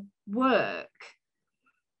see my work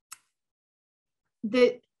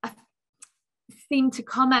that seem to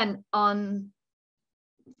comment on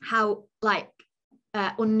how like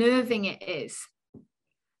unnerving it is.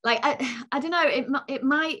 Like I don't know, it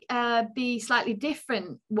might be slightly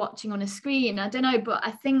different watching on a screen, I don't know, but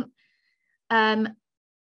I think I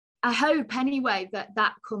hope anyway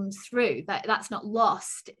that comes through, that's not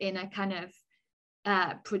lost in a kind of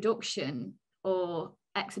production or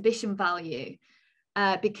exhibition value,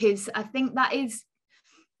 because I think that is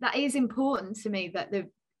important to me, that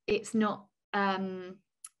it's not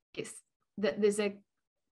it's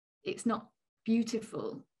not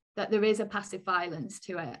beautiful, that there is a passive violence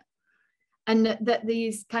to it, and that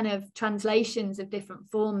these kind of translations of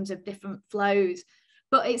different forms, of different flows,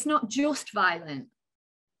 but it's not just violent.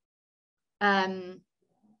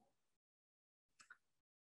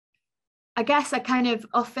 I guess I kind of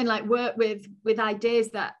often like work with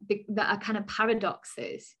ideas that are kind of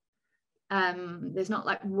paradoxes. There's not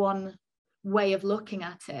like one way of looking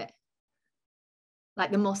at it,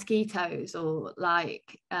 like the mosquitoes, or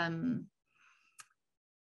like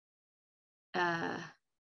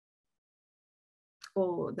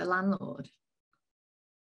or the landlord.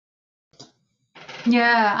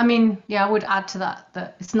 Yeah, I mean, yeah, I would add to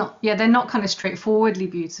that it's not, yeah, they're not kind of straightforwardly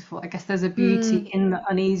beautiful. I guess there's a beauty in the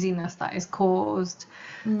uneasiness that is caused,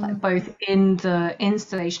 like both in the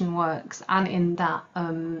installation works and in that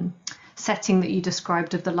setting that you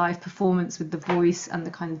described of the live performance, with the voice and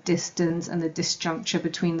the kind of distance and the disjuncture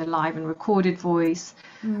between the live and recorded voice,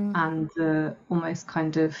 and the almost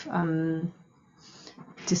kind of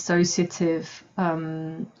dissociative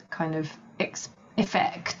kind of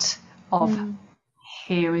effect of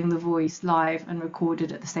hearing the voice live and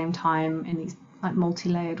recorded at the same time in these like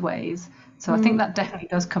multi-layered ways. So I think that definitely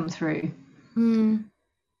does come through.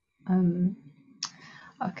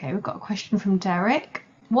 Okay, we've got a question from Derek.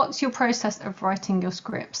 What's your process of writing your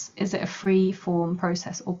scripts? Is it a free form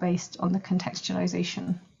process or based on the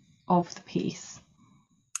contextualization of the piece?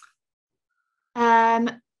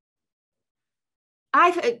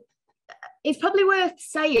 It's probably worth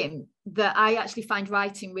saying that I actually find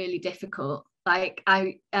writing really difficult. Like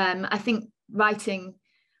I think writing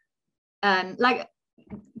like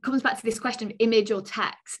comes back to this question of image or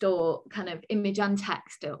text, or kind of image and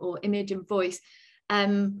text, or image and voice.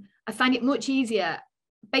 I find it much easier.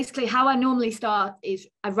 Basically, how I normally start is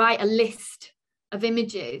I write a list of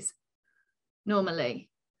images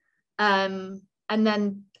normally, and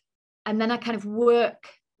then I kind of work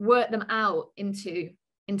them out into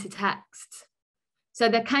text. So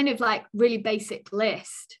they're kind of like really basic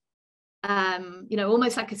list, you know,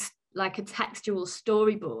 almost like a textual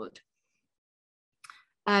storyboard.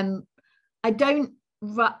 I don't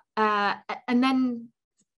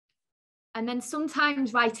and then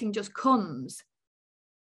sometimes writing just comes,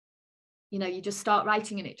 you know, you just start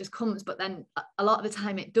writing and it just comes, but then a lot of the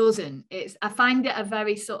time it doesn't. I find it a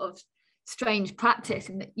very sort of strange practice,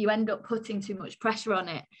 and that you end up putting too much pressure on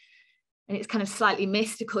it, and it's kind of slightly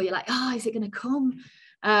mystical. You're like, oh, is it going to come?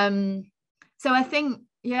 So I think,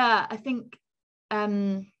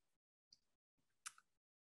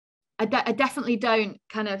 I definitely don't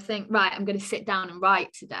kind of think, right, I'm going to sit down and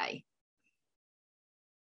write today.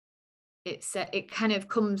 It kind of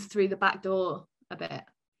comes through the back door a bit.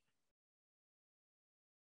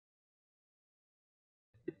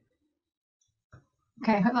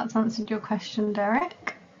 Okay, I hope that's answered your question,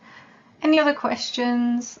 Derek. Any other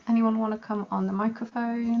questions? Anyone want to come on the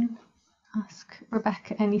microphone? Ask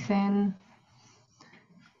Rebecca anything?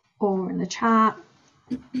 Or in the chat?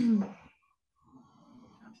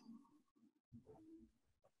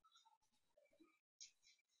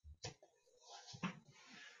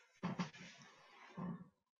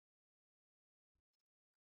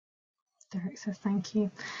 Derek says thank you.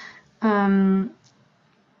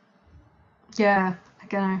 Yeah, I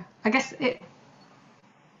don't know. I guess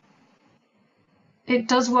it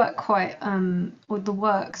does work quite, or the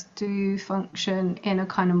works do function in a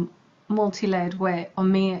kind of multi-layered way, on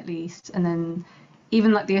me at least. And then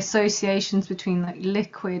even like the associations between like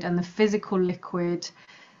liquid and the physical liquid,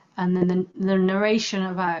 and then the narration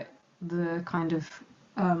about the kind of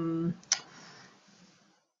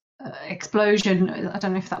explosion, I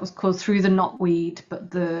don't know if that was called, through the knotweed,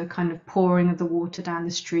 but the kind of pouring of the water down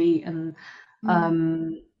the street, and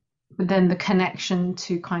but then the connection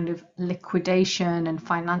to kind of liquidation and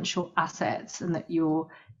financial assets, and that you're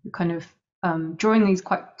kind of drawing these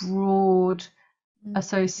quite broad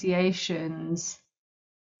associations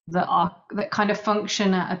that kind of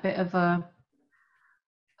function at a bit of a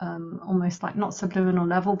almost like not subliminal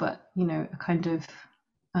level, but you know, a kind of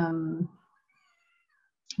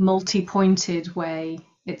multi-pointed way.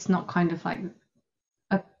 It's not kind of like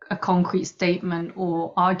a concrete statement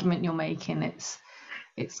or argument you're making.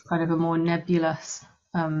 It's kind of a more nebulous.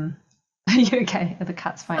 Are you okay? Are the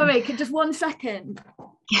cats fine? Sorry, just 1 second.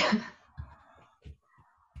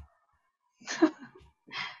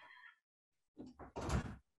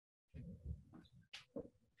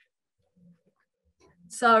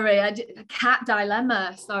 Sorry, a cat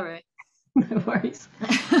dilemma. Sorry. No worries.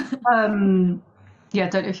 Yeah, I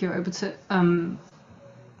don't know if you're able to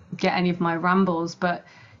get any of my rambles, but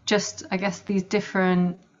just, I guess, these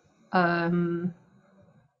different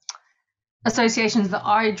associations that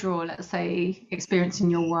I draw, let's say, experiencing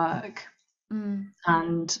your work,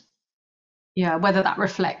 and yeah, whether that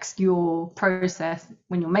reflects your process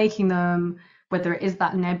when you're making them, whether it is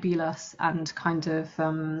that nebulous and kind of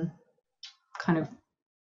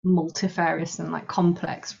multifarious and like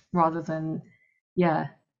complex, rather than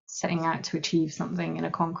setting out to achieve something in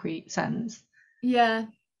a concrete sense. Yeah,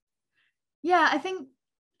 I think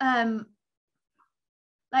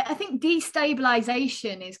I think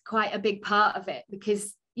destabilization is quite a big part of it,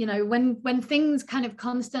 because you know, when things kind of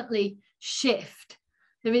constantly shift,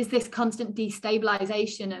 there is this constant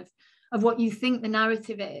destabilization of what you think the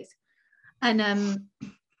narrative is, and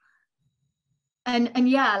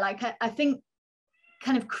yeah, like I think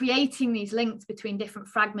kind of creating these links between different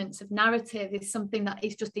fragments of narrative is something that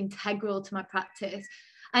is just integral to my practice.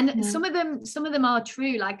 And some of them are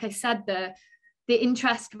true. Like I said, the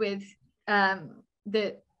interest with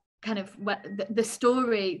the kind of the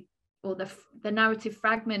story, or the narrative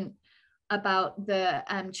fragment about the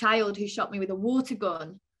child who shot me with a water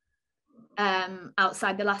gun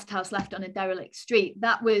outside the last house left on a derelict street.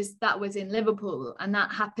 That was in Liverpool, and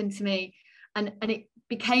that happened to me, and it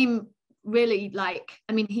became really like,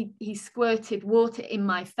 I mean, he squirted water in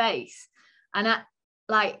my face, and that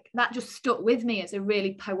just stuck with me as a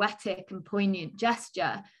really poetic and poignant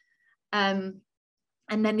gesture. And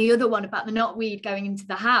then the other one about the knotweed going into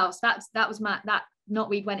the house, that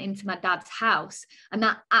knotweed went into my dad's house, and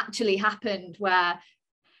that actually happened, where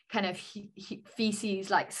kind of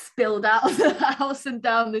feces like spilled out of the house and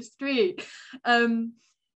down the street.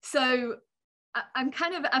 So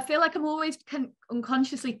I feel like I'm always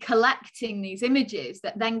unconsciously collecting these images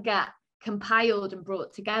that then get compiled and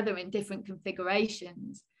brought together in different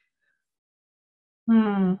configurations.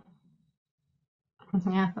 Yeah,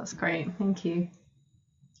 that's great, thank you.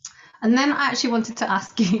 And then I actually wanted to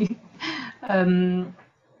ask you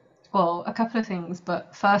well, a couple of things,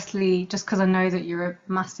 but firstly, just because I know that you're a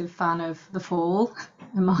massive fan of The Fall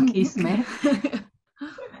and Marquis Smith,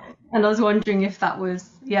 and I was wondering if that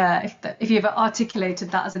was, if you ever articulated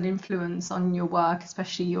that as an influence on your work,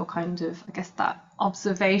 especially your kind of, I guess, that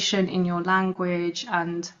observation in your language,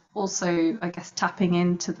 and also, I guess, tapping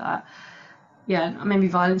into that, maybe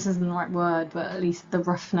violence isn't the right word, but at least the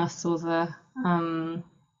roughness or the,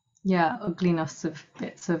 ugliness of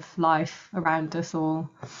bits of life around us all.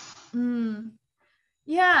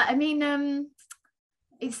 Yeah, I mean,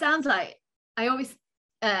 it sounds like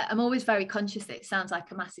I'm always very conscious that it sounds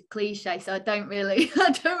like a massive cliche, so I don't really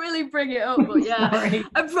bring it up. But yeah,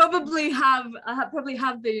 I probably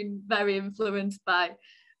have been very influenced by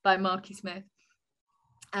Marky Smith.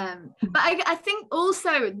 But I think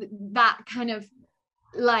also that kind of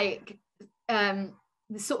like the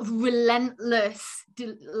sort of relentless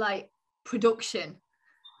like production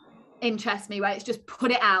interests me, where it's just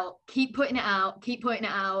put it out, keep putting it out,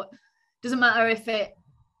 doesn't matter if it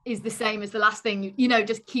is the same as the last thing, you know,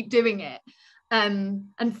 just keep doing it, and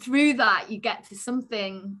through that you get to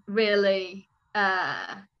something really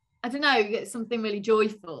I don't know, you get something really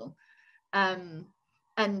joyful, and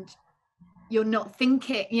you're not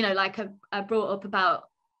thinking, you know, like I brought up about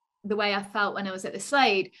the way I felt when I was at the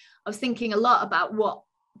Slade. I was thinking a lot about what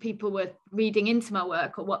people were reading into my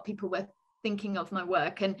work or what people were thinking of my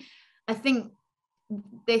work, and I think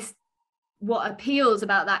what appeals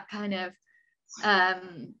about that kind of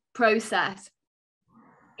process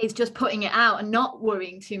is just putting it out and not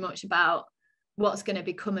worrying too much about what's going to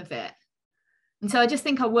become of it. And so I just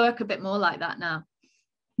think I work a bit more like that now.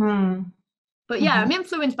 But yeah, I'm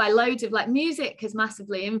influenced by loads of, like, music has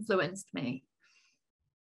massively influenced me,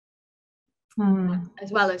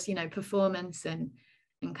 as well as, you know, performance and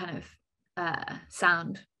kind of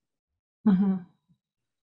sound.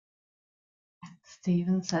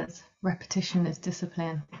 Stephen says repetition is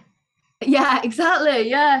discipline. Yeah, exactly.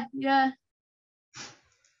 Yeah.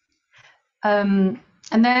 And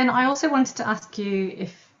then I also wanted to ask you,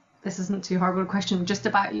 if this isn't too horrible a question, just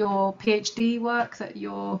about your PhD work that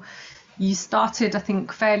you started, I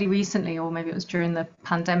think, fairly recently, or maybe it was during the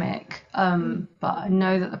pandemic. But I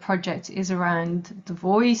know that the project is around the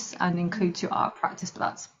voice and includes your art practice, but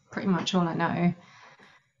that's pretty much all I know.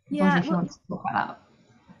 Yeah. If you want to talk about that.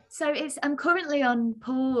 So I'm currently on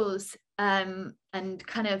pause and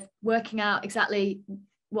kind of working out exactly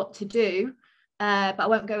what to do, but I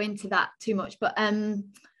won't go into that too much. But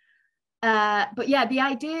yeah,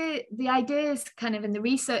 the ideas kind of in the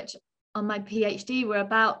research on my PhD were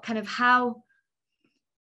about kind of how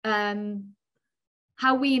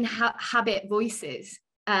we inhabit voices,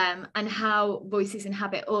 and how voices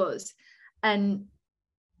inhabit us, and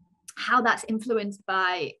how that's influenced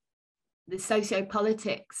by the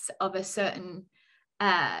sociopolitics of a certain,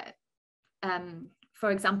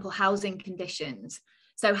 for example, housing conditions.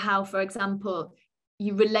 So how, for example,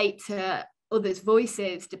 you relate to others'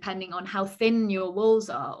 voices depending on how thin your walls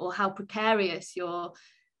are or how precarious your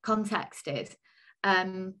context is.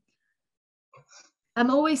 I'm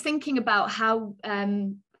always thinking about how,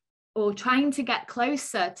 or trying to get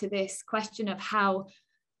closer to this question of how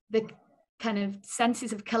the kind of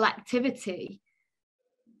senses of collectivity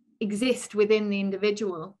exist within the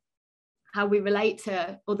individual, how we relate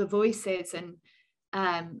to other voices, and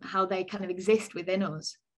how they kind of exist within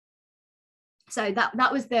us. So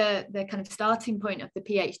that was the kind of starting point of the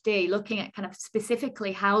PhD, looking at kind of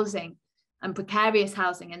specifically housing and precarious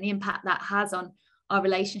housing and the impact that has on our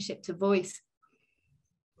relationship to voice.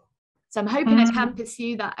 So I'm hoping I can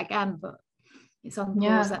pursue that again, but it's on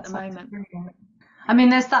pause at the moment. Brilliant. I mean,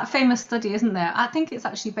 there's that famous study, isn't there? I think it's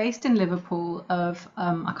actually based in Liverpool, of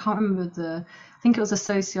I can't remember I think it was a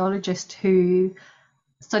sociologist who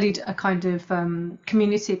studied a kind of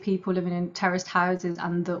community of people living in terraced houses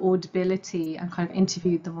and the audibility, and kind of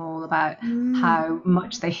interviewed them all about how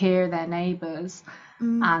much they hear their neighbours,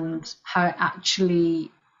 and how it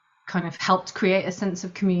actually kind of helped create a sense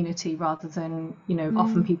of community, rather than, you know,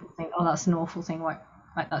 often people think, oh, that's an awful thing, like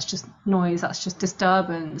that's just noise, that's just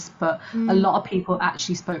disturbance, but a lot of people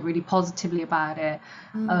actually spoke really positively about it,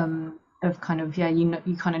 of kind of, yeah, you know,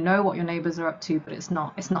 you kind of know what your neighbors are up to, but it's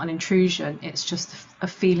not an intrusion, it's just a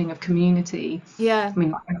feeling of community. I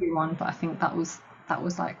mean, not everyone, but I think that was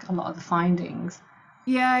like a lot of the findings.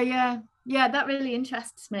 Yeah, that really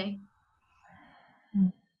interests me.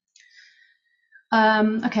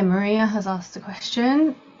 Okay, Maria has asked a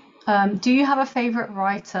question. Do you have a favorite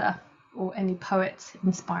writer or any poets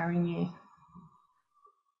inspiring you?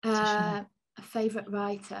 A favorite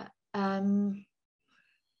writer.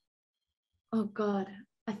 Oh God,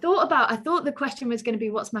 I thought the question was going to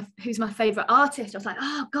be who's my favorite artist. I was like,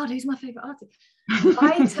 oh God, who's my favorite artist?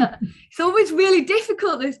 Writer. It's always really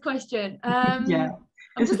difficult, this question. I'm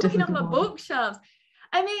just looking on my bookshelves.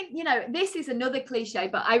 I mean, you know, this is another cliche,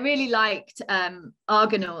 but I really liked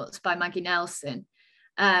Argonauts by Maggie Nelson.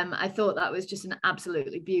 I thought that was just an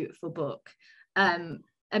absolutely beautiful book. I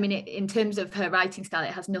mean, in terms of her writing style,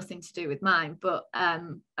 it has nothing to do with mine, but I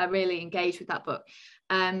really engaged with that book.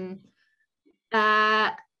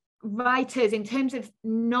 Writers, in terms of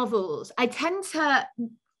novels, I tend to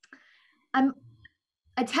I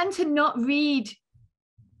tend to not read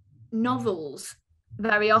novels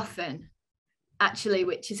very often, actually,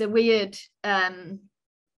 which is a weird,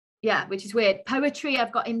 which is weird. Poetry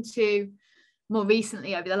I've got into more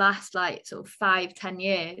recently over the last like sort of 5-10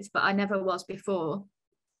 years, but I never was before.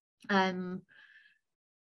 Oh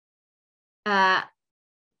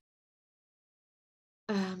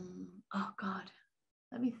God,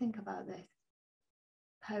 let me think about this.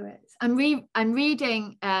 Poets. I'm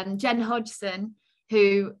reading Jen Hodgson,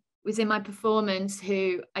 who was in my performance,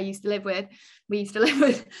 who I used to live with. We used to live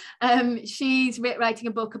with. She's writing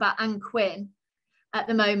a book about Anne Quinn at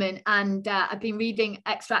the moment, and I've been reading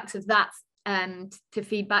extracts of that to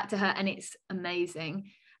feed back to her, and it's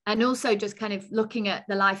amazing. And also just kind of looking at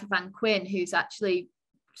the life of Anne Quinn, who's actually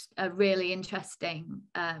a really interesting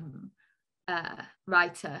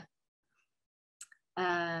writer.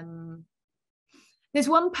 There's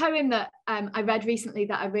one poem that I read recently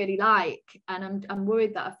that I really like, and I'm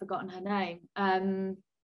worried that I've forgotten her name.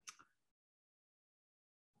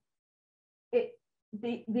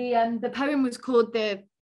 The poem was called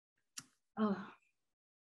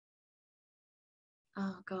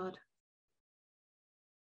oh God.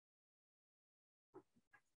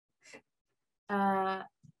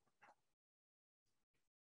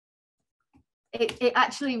 It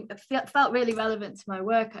actually felt really relevant to my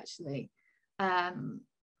work, actually. And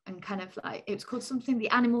kind of like, it was called something, The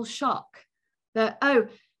Animal Shock.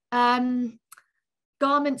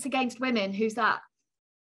 Garments Against Women. Who's that?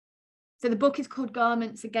 So the book is called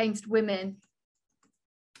Garments Against Women.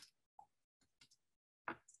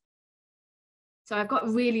 So I've got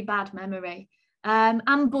a really bad memory.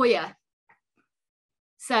 Anne Boyer.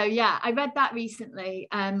 So yeah, I read that recently,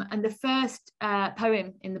 and the first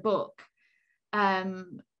poem in the book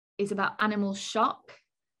is about animal shock,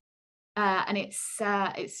 and it's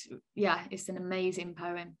an amazing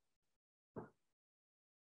poem.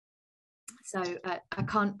 So I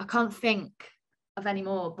can't think of any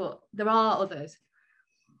more, but there are others.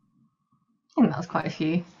 I think that was quite a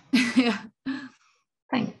few. Yeah.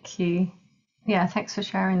 Thank you. Yeah, thanks for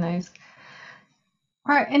sharing those.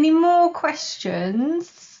 All right, any more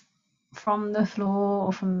questions from the floor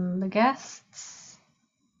or from the guests?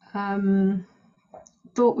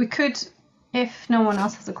 Thought we could, if no one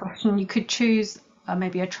else has a question, you could choose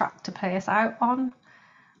maybe a track to play us out on.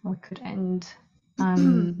 Or we could end.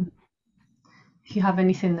 If you have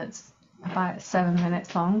anything that's about 7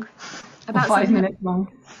 minutes long, about 5 minutes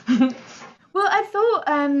long. Well, I thought,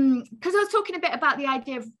 because I was talking a bit about the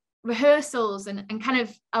idea of rehearsals and kind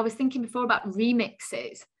of, I was thinking before about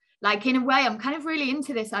remixes. Like, in a way, I'm kind of really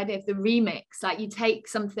into this idea of the remix. Like, you take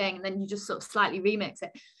something and then you just sort of slightly remix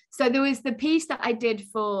it. So there was the piece that I did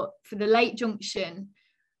for the Late Junction,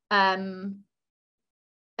 and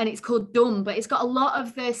it's called Dumb, but it's got a lot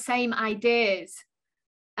of the same ideas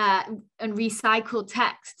and recycled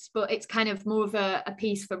texts, but it's kind of more of a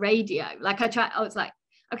piece for radio. Like, I was like,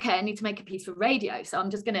 okay, I need to make a piece for radio. So I'm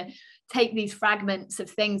just going to take these fragments of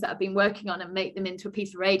things that I've been working on and make them into a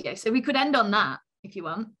piece of radio. So we could end on that if you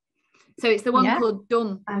want. So it's the one called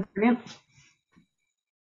Dumb. Brilliant.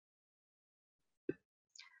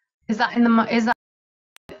 Is that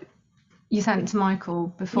you sent to Michael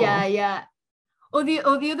before? Yeah. Or the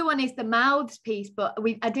other one is the Mouths piece, but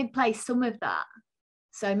I did play some of that.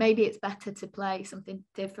 So maybe it's better to play something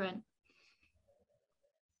different.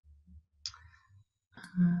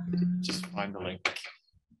 Just find the link.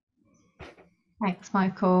 Thanks,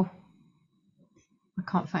 Michael. I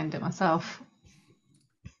can't find it myself.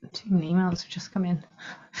 Too many emails have just come in.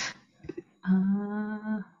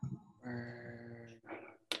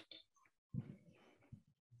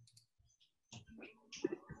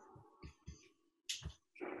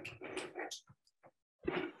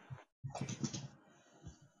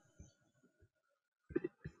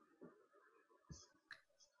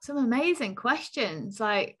 Some amazing questions,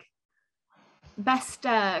 like best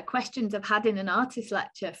questions I've had in an artist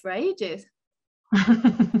lecture for ages.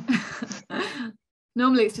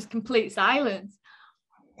 Normally it's just complete silence.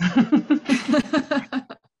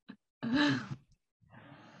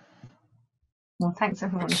 Well, thanks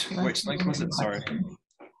everyone. Which link was it? Sorry.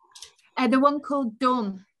 The one called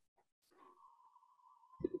Dumb.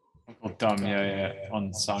 Called Dumb, yeah,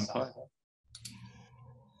 on SoundCloud.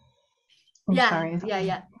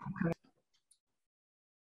 Yeah.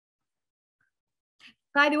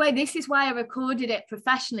 By the way, this is why I recorded it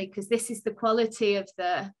professionally, because this is the quality of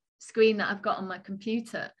the screen that I've got on my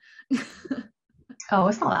computer. Oh,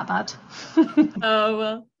 it's not that bad. Oh,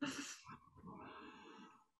 well.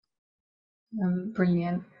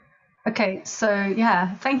 Brilliant. Okay, so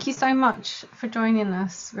yeah, thank you so much for joining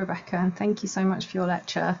us, Rebecca, and thank you so much for your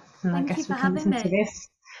lecture. And Thank I you guess for we can having listen to me. this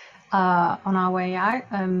on our way out.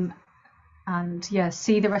 And yeah,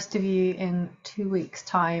 see the rest of you in 2 weeks'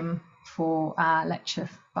 time for our lecture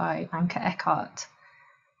by Anke Eckhart.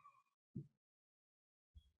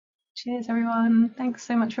 Cheers, everyone. Thanks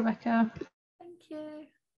so much, Rebecca. Thank you.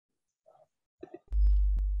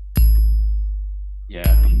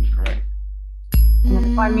 Yeah, correct. And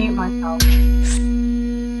if I mute myself.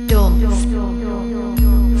 Dum.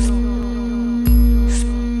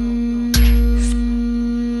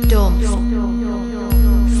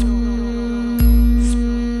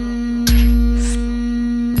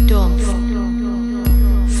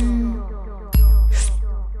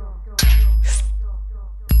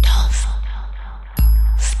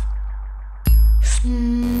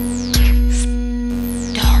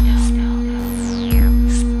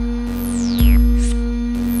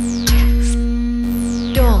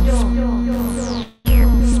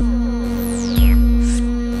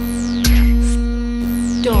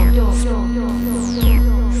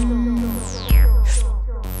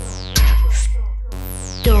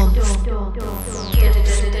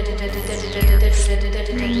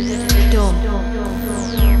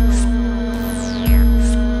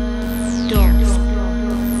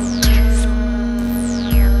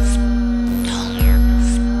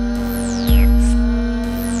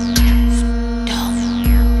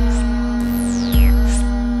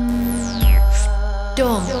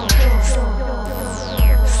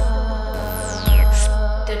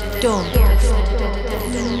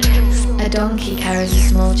 A donkey carries a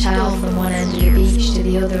small child from one end of the beach to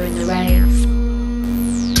the other in the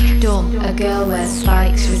rain. Dum. A girl wears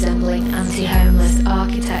spikes resembling anti-homeless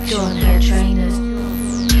architecture on her trainers.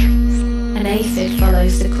 An aphid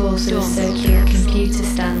follows the course of a circular computer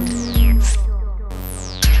stand.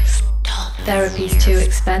 Therapy's too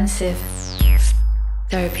expensive.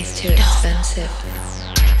 Therapy's too expensive.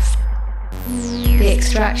 The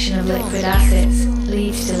extraction of liquid assets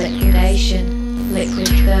leads to liquidation. Liquid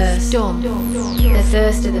thirst. The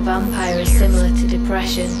thirst of the vampire is similar to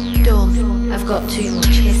depression. I've got too much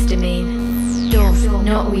histamine.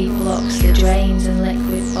 Not weed blocks the drains and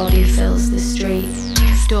liquid body fills the street.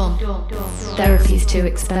 Therapy's too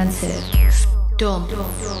expensive.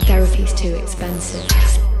 Therapy's too expensive.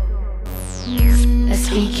 A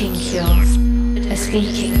speaking cure. A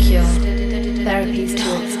speaking cure. Therapy's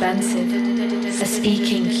too expensive. A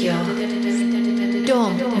speaking cure.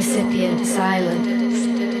 Recipient silent.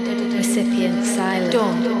 Recipient silent.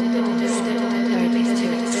 Therapy's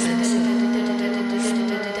too expensive.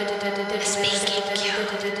 A speaking cure.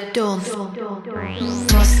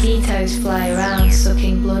 Mosquitoes fly around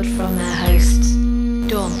sucking blood from their hosts.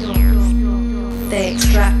 They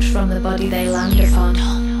extract from the body they land upon,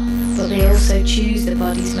 but they also choose the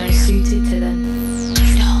bodies most suited to them.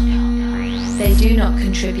 They do not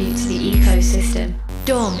contribute to the ecosystem,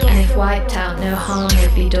 and if wiped out, no harm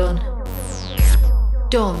would be done.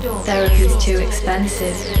 Therapy's too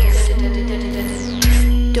expensive.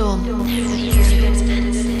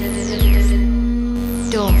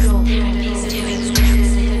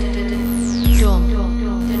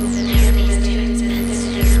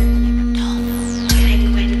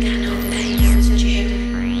 Liquid cannot pay what's due.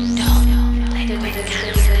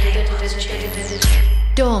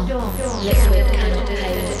 Liquid cannot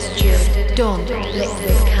pay what's due.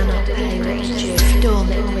 Liquid cannot pay what's due.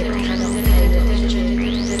 Liquid cannot pay what's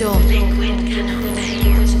due. Liquid cannot pay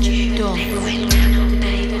what's due.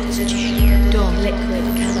 Liquid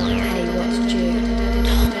cannot pay what's due.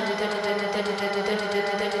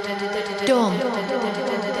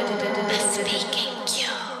 A speaking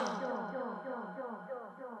cure.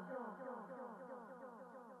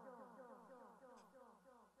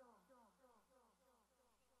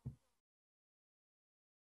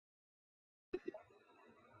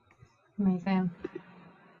 Amazing.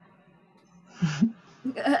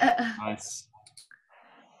 Nice.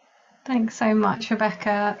 Thanks so much,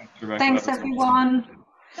 Rebecca. Rebecca, Thanks, that was everyone.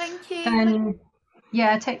 Thank you. Then,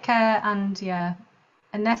 yeah, take care. And yeah,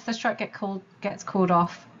 unless the strike gets called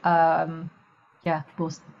off, yeah,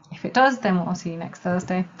 if it does, then we'll see you next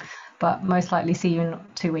Thursday. But most likely see you in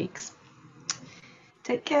 2 weeks.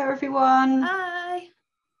 Take care, everyone. Bye.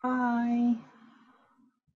 Bye.